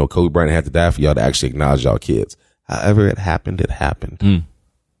 see, you know, Kobe Bryant had to die for y'all to actually acknowledge y'all kids. However it happened, it happened.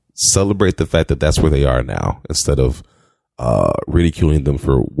 Celebrate the fact that that's where they are now, instead of ridiculing them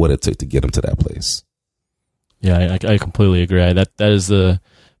for what it took to get them to that place. Yeah, I completely agree. That is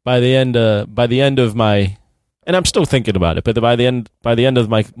by the end of my, and I'm still thinking about it, but by the end of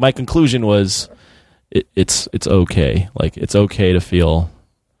my conclusion was it's okay. Like, it's okay to feel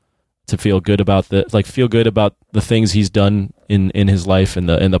good about the things he's done in his life and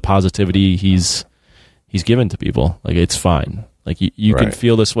the positivity he's given to people. Like, it's fine. Like, you can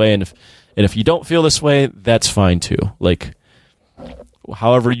feel this way, and if you don't feel this way, that's fine too. Like,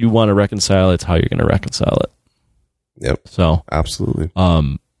 however you want to reconcile it's how you're going to reconcile it. Yep. So absolutely.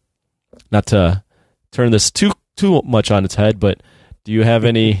 Not to turn this too much on its head, but do you have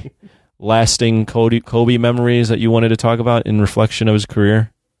any lasting Kobe memories that you wanted to talk about in reflection of his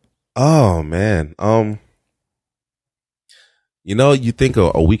career? Oh man. You know, you think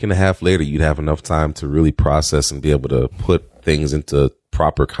a week and a half later you'd have enough time to really process and be able to put things into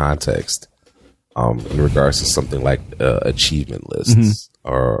proper context in regards to something like achievement lists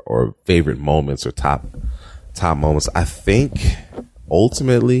or favorite moments or top moments. I think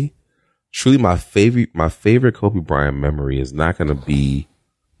ultimately, truly my favorite Kobe Bryant memory is not going to be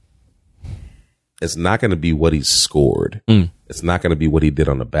what he scored. It's not going to be what he did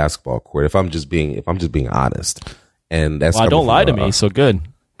on the basketball court. If I'm just being honest, and that's don't lie to me. So good.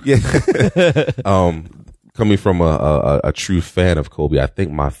 Yeah. Coming from a true fan of Kobe, I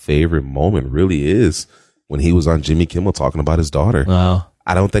think my favorite moment really is when he was on Jimmy Kimmel talking about his daughter. Wow.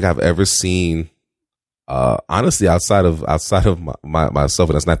 I don't think I've ever seen, honestly, outside of myself,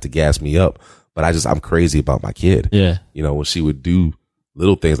 and that's not to gas me up, but I'm crazy about my kid. Yeah. You know, when she would do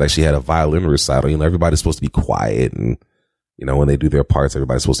little things like she had a violin recital. You know, everybody's supposed to be quiet, and you know, when they do their parts,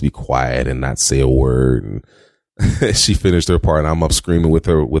 everybody's supposed to be quiet and not say a word. And she finished her part, and I'm up screaming with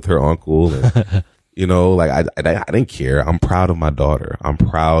her uncle. And, you know, like I didn't care. I'm proud of my daughter. I'm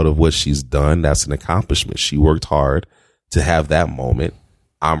proud of what she's done. That's an accomplishment. She worked hard to have that moment.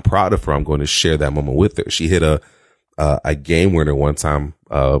 I'm proud of her. I'm going to share that moment with her. She hit a game winner one time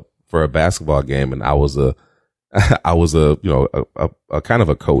for a basketball game, and I was a you know, a kind of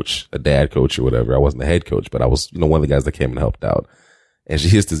a coach, a dad coach or whatever. I wasn't the head coach, but I was, you know, one of the guys that came and helped out. And she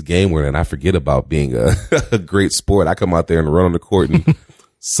hits this game winner, and I forget about being a great sport. I come out there and run on the court and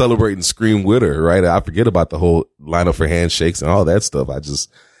celebrate and scream with her, right? I forget about the whole lineup for handshakes and all that stuff.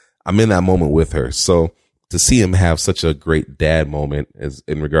 I'm in that moment with her. So to see him have such a great dad moment is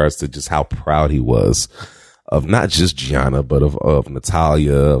in regards to just how proud he was of not just Gianna, but of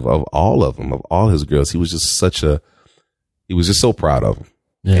Natalia, of all of them, of all his girls. He was just so proud of them.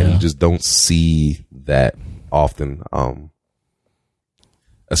 Yeah. And you just don't see that often.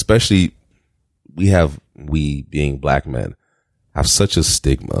 Especially we being black men have such a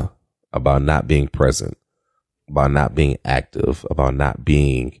stigma about not being present, about not being active, about not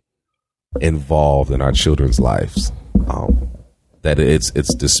being involved in our children's lives. That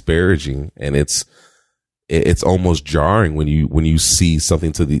it's disparaging, and it's almost jarring when you see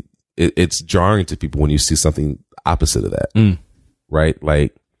something it's jarring to people when you see something opposite of that. Right?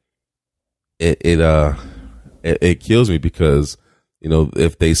 Like it kills me because, you know,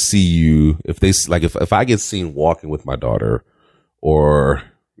 if they see you, if I get seen walking with my daughter or,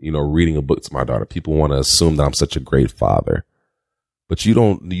 you know, reading a book to my daughter, people want to assume that I'm such a great father, but you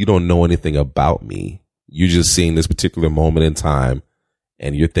don't know anything about me. You're just seeing this particular moment in time,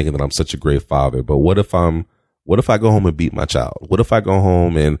 and you're thinking that I'm such a great father. But what if I go home and beat my child? What if I go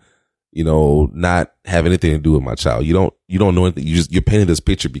home and, you know, not have anything to do with my child? You don't know anything. You're painting this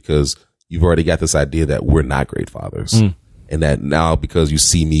picture because you've already got this idea that we're not great fathers. And that now, because you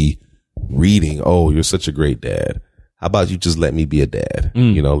see me reading, oh, you're such a great dad. How about you just let me be a dad?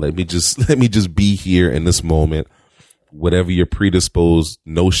 You know, let me just be here in this moment. Whatever your predisposed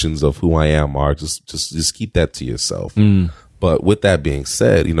notions of who I am are, just keep that to yourself. But with that being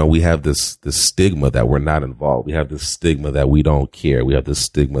said, you know, we have this stigma that we're not involved. We have this stigma that we don't care. We have this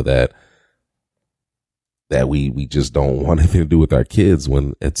stigma that we just don't want anything to do with our kids,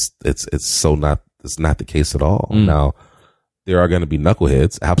 when it's not the case at all. Now, there are going to be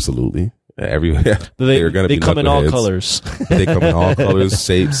knuckleheads, absolutely. Everywhere. They come in all colors. They come in all colors,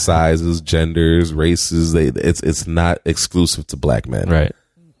 shapes, sizes, genders, races. It's not exclusive to black men. Right.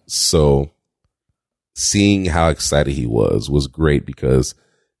 So seeing how excited he was great, because,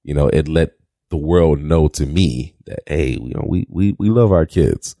 you know, it let the world know to me that, hey, you know, we love our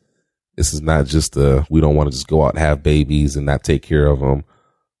kids. This is not just we don't want to just go out and have babies and not take care of them.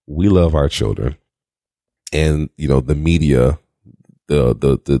 We love our children. And, you know, the media,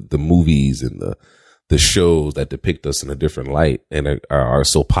 the movies and the shows that depict us in a different light and are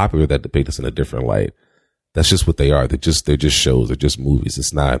so popular that depict us in a different light. That's just what they are. They're just shows. They're just movies.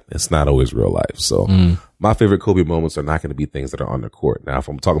 It's not always real life. So my favorite Kobe moments are not going to be things that are on the court. Now, if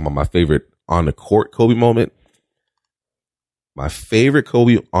I'm talking about my favorite on the court Kobe moment, my favorite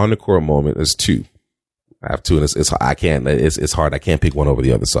Kobe on the court moment is two. I have two, and it's hard. I can't pick one over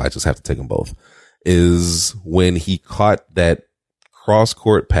the other, so I just have to take them both. Is when he caught that cross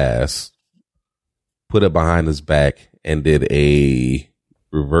court pass, put it behind his back, and did a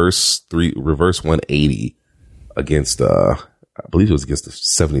reverse 180 against I believe it was against the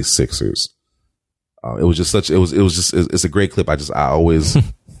 76ers. It's a great clip. I always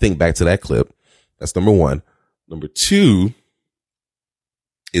think back to that clip. That's number one. Number two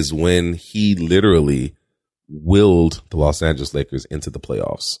is when he literally willed the Los Angeles Lakers into the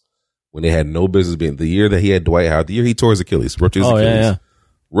playoffs when they had no business being. The year that he had Dwight Howard, the year he tore his Achilles, ruptured his Achilles. Yeah.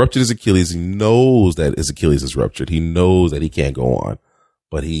 Ruptured his Achilles. He knows that his Achilles is ruptured. He knows that he can't go on.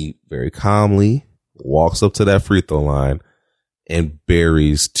 But he very calmly walks up to that free throw line and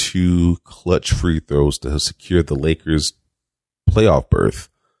buries two clutch free throws to secure the Lakers' playoff berth.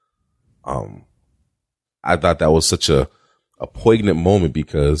 I thought that was such a poignant moment,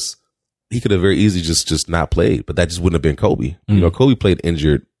 because he could have very easily just not played, but that just wouldn't have been Kobe. You know, Kobe played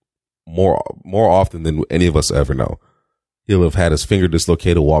injured more often than any of us ever know. He'll have had his finger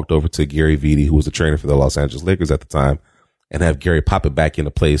dislocated, walked over to Gary Vitti, who was the trainer for the Los Angeles Lakers at the time, and have Gary pop it back into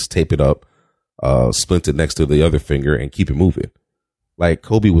place, tape it up, splint it next to the other finger, and keep it moving. Like,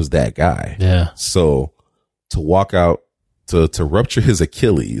 Kobe was that guy. Yeah. So to walk out, to rupture his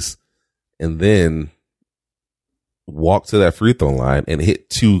Achilles, and then walk to that free throw line and hit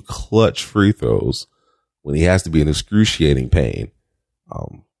two clutch free throws when he has to be in excruciating pain.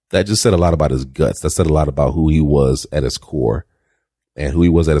 that just said a lot about his guts. That said a lot about who he was at his core. And who he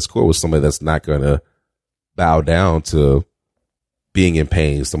was at his core was somebody that's not going to bow down to being in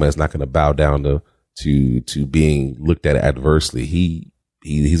pain. Somebody that's not going to bow down to being looked at adversely.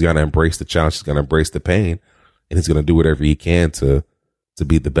 He's going to embrace the challenge. He's going to embrace the pain, and he's going to do whatever he can to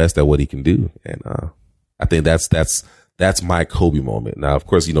be the best at what he can do. And I think that's my Kobe moment. Now, of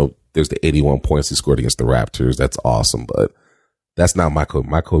course, there's the 81 points he scored against the Raptors. That's awesome, but that's not my Kobe.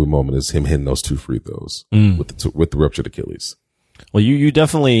 My Kobe moment is him hitting those 2 free throws with the ruptured Achilles. Well, you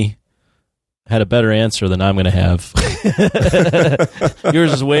definitely had a better answer than I'm going to have.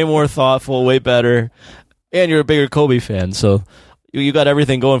 Yours is way more thoughtful, way better, and you're a bigger Kobe fan, so you got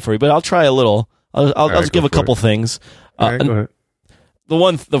everything going for you. But I'll try a little. I'll just give a couple things. All right, go ahead.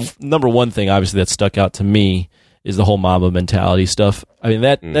 The number one thing, obviously, that stuck out to me is the whole Mamba mentality stuff. I mean,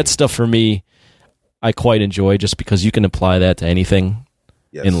 that stuff for me, I quite enjoy, just because you can apply that to anything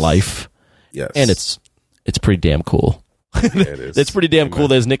in life. Yes, and it's pretty damn cool. Yeah, it is. It's pretty damn cool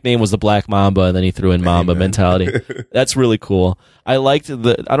that his nickname was the Black Mamba, and then he threw in Mamba mentality. That's really cool. I liked I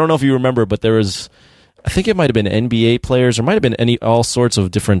don't know if you remember, but there was, I think it might have been NBA players, or might have been all sorts of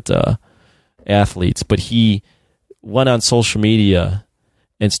different athletes, but he went on social media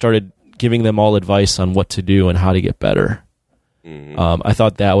and started giving them all advice on what to do and how to get better. I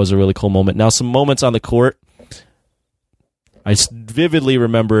thought that was a really cool moment. Now, some moments on the court, I vividly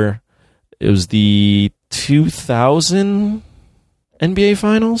remember it was the 2000 NBA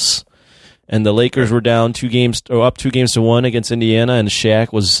Finals, and the Lakers were down up 2 games to 1 against Indiana, and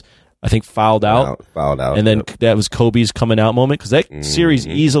Shaq was, I think, fouled out. And then that was Kobe's coming out moment, because that series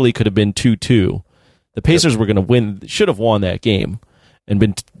easily could have been 2-2. The Pacers were going to win, should have won that game, and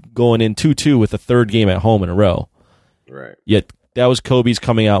been going in 2-2 with the third game at home in a row. Right. Yet that was Kobe's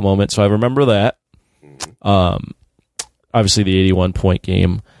coming out moment, so I remember that. Obviously, the 81-point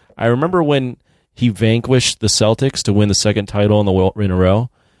game. I remember when he vanquished the Celtics to win the second title in a row,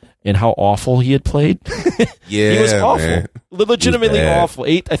 and how awful he had played. Yeah, he was awful, man. legitimately awful.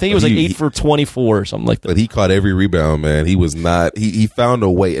 I think he was 8 for 24 or something like that. But he caught every rebound, man. He was not. He found a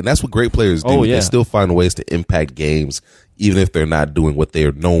way, and that's what great players do. Oh, yeah. They still find ways to impact games, even if they're not doing what they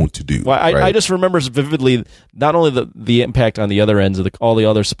are known to do. Well, I just remember vividly not only the impact on the other ends of all the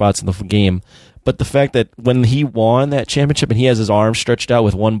other spots in the game, but the fact that when he won that championship and he has his arms stretched out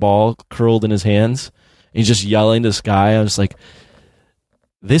with one ball curled in his hands, and he's just yelling to the sky, I was like,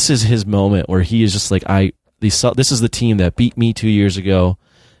 this is his moment where he is just like, this is the team that beat me 2 years ago.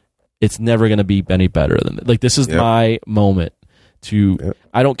 It's never going to be any better than it. Like, this is my moment to,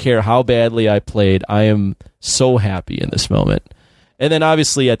 I don't care how badly I played. I am so happy in this moment. And then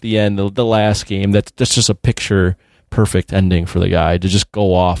obviously at the end, the last game, that's just a picture perfect ending for the guy to just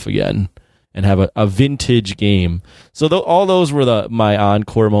go off again and have a vintage game. So all those were my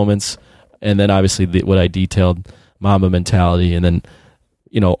encore moments. And then obviously what I detailed, Mamba mentality. And then,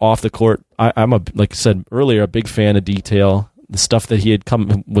 off the court, I'm like I said earlier, a big fan of detail. The stuff that he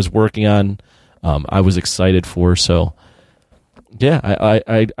was working on, I was excited for. So, yeah,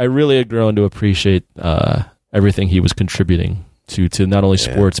 I really had grown to appreciate everything he was contributing to not only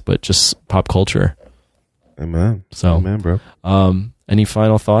sports but just pop culture. Amen. So, amen, bro. Any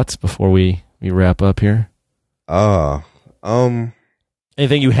final thoughts before we wrap up here?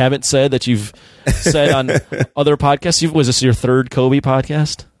 Anything you haven't said that you've said on other podcasts? Was this your third Kobe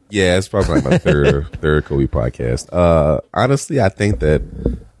podcast? Yeah, it's probably like my third Kobe podcast. Honestly, I think that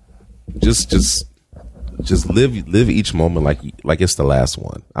just live each moment like it's the last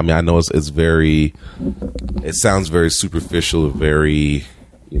one. I mean, I know it sounds very superficial, very,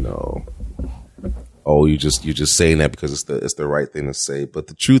 you're just saying that because it's the right thing to say. But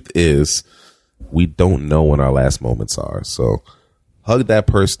the truth is, we don't know when our last moments are. So hug that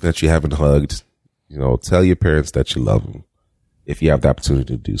person that you haven't hugged. Tell your parents that you love them if you have the opportunity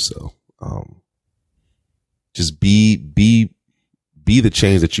to do so. Just be the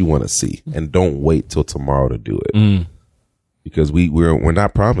change that you want to see, and don't wait till tomorrow to do it. Because we're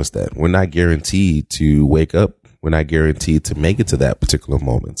not promised that. We're not guaranteed to wake up. We're not guaranteed to make it to that particular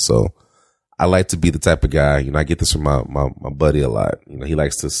moment. So I like to be the type of guy, I get this from my buddy a lot. He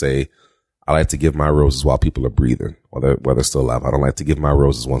likes to say, I like to give my roses while people are breathing, while they're still alive. I don't like to give my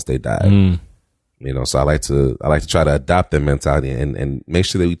roses once they die. So I like to try to adopt that mentality and make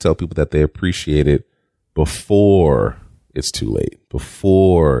sure that we tell people that they appreciate it before it's too late,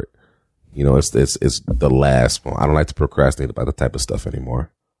 before, it's the last one. I don't like to procrastinate about the type of stuff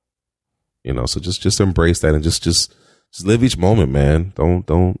anymore. So just embrace that and just live each moment, man.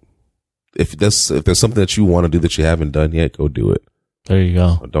 Don't, if there's something that you want to do that you haven't done yet, go do it. There you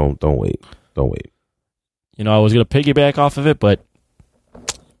go. Don't wait. Don't wait. I was going to piggyback off of it, but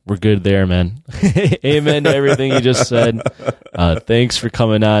we're good there, man. Amen to everything you just said. Thanks for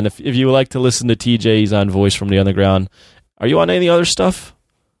coming on. If you would like to listen to TJ, he's on Voice from the Underground. Are you on any other stuff?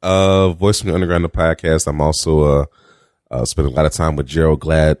 Voice from the Underground, the podcast. I'm also spending a lot of time with Gerald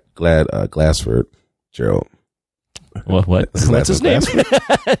Glassford. Gerald. What? What's his name?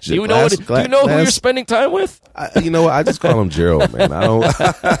 Do you know who you're spending time with? You know what? I just call him Gerald, man. I don't.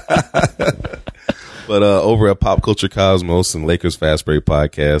 But over at Pop Culture Cosmos and Lakers Fast Break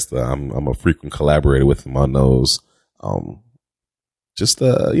podcast, I'm a frequent collaborator with him on those. I'm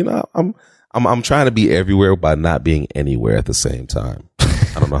trying to be everywhere by not being anywhere at the same time.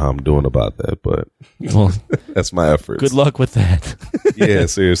 I don't know how I'm doing about that, but that's my efforts. Good luck with that. Yeah,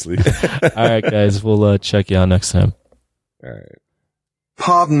 seriously. All right, guys, we'll check you out next time. All right.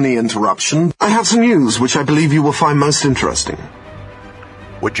 Pardon the interruption. I have some news which I believe you will find most interesting.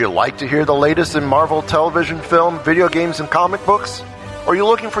 Would you like to hear the latest in Marvel television, film, video games, and comic books? Or are you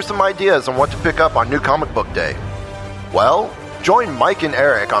looking for some ideas on what to pick up on New Comic Book Day? Well, join Mike and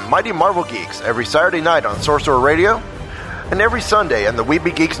Eric on Mighty Marvel Geeks every Saturday night on Sorcerer Radio and every Sunday on the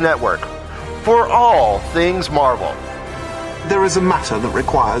Weeby Geeks Network for all things Marvel. There is a matter that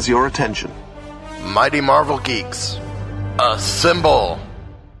requires your attention. Mighty Marvel Geeks. Assemble.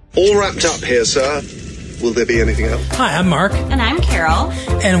 All wrapped up here, sir. Will there be anything else? Hi, I'm Mark. And I'm Carol.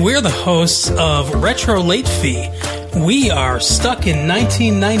 And we're the hosts of Retro Late Fee. We are stuck in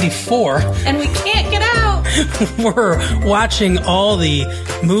 1994. And we can't get out. We're watching all the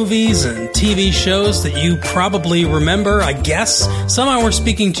movies and TV shows that you probably remember, I guess. Somehow we're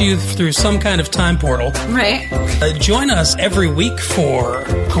speaking to you through some kind of time portal. Right. Join us every week for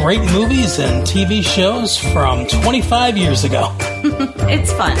great movies and TV shows from 25 years ago.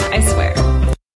 It's fun, I swear.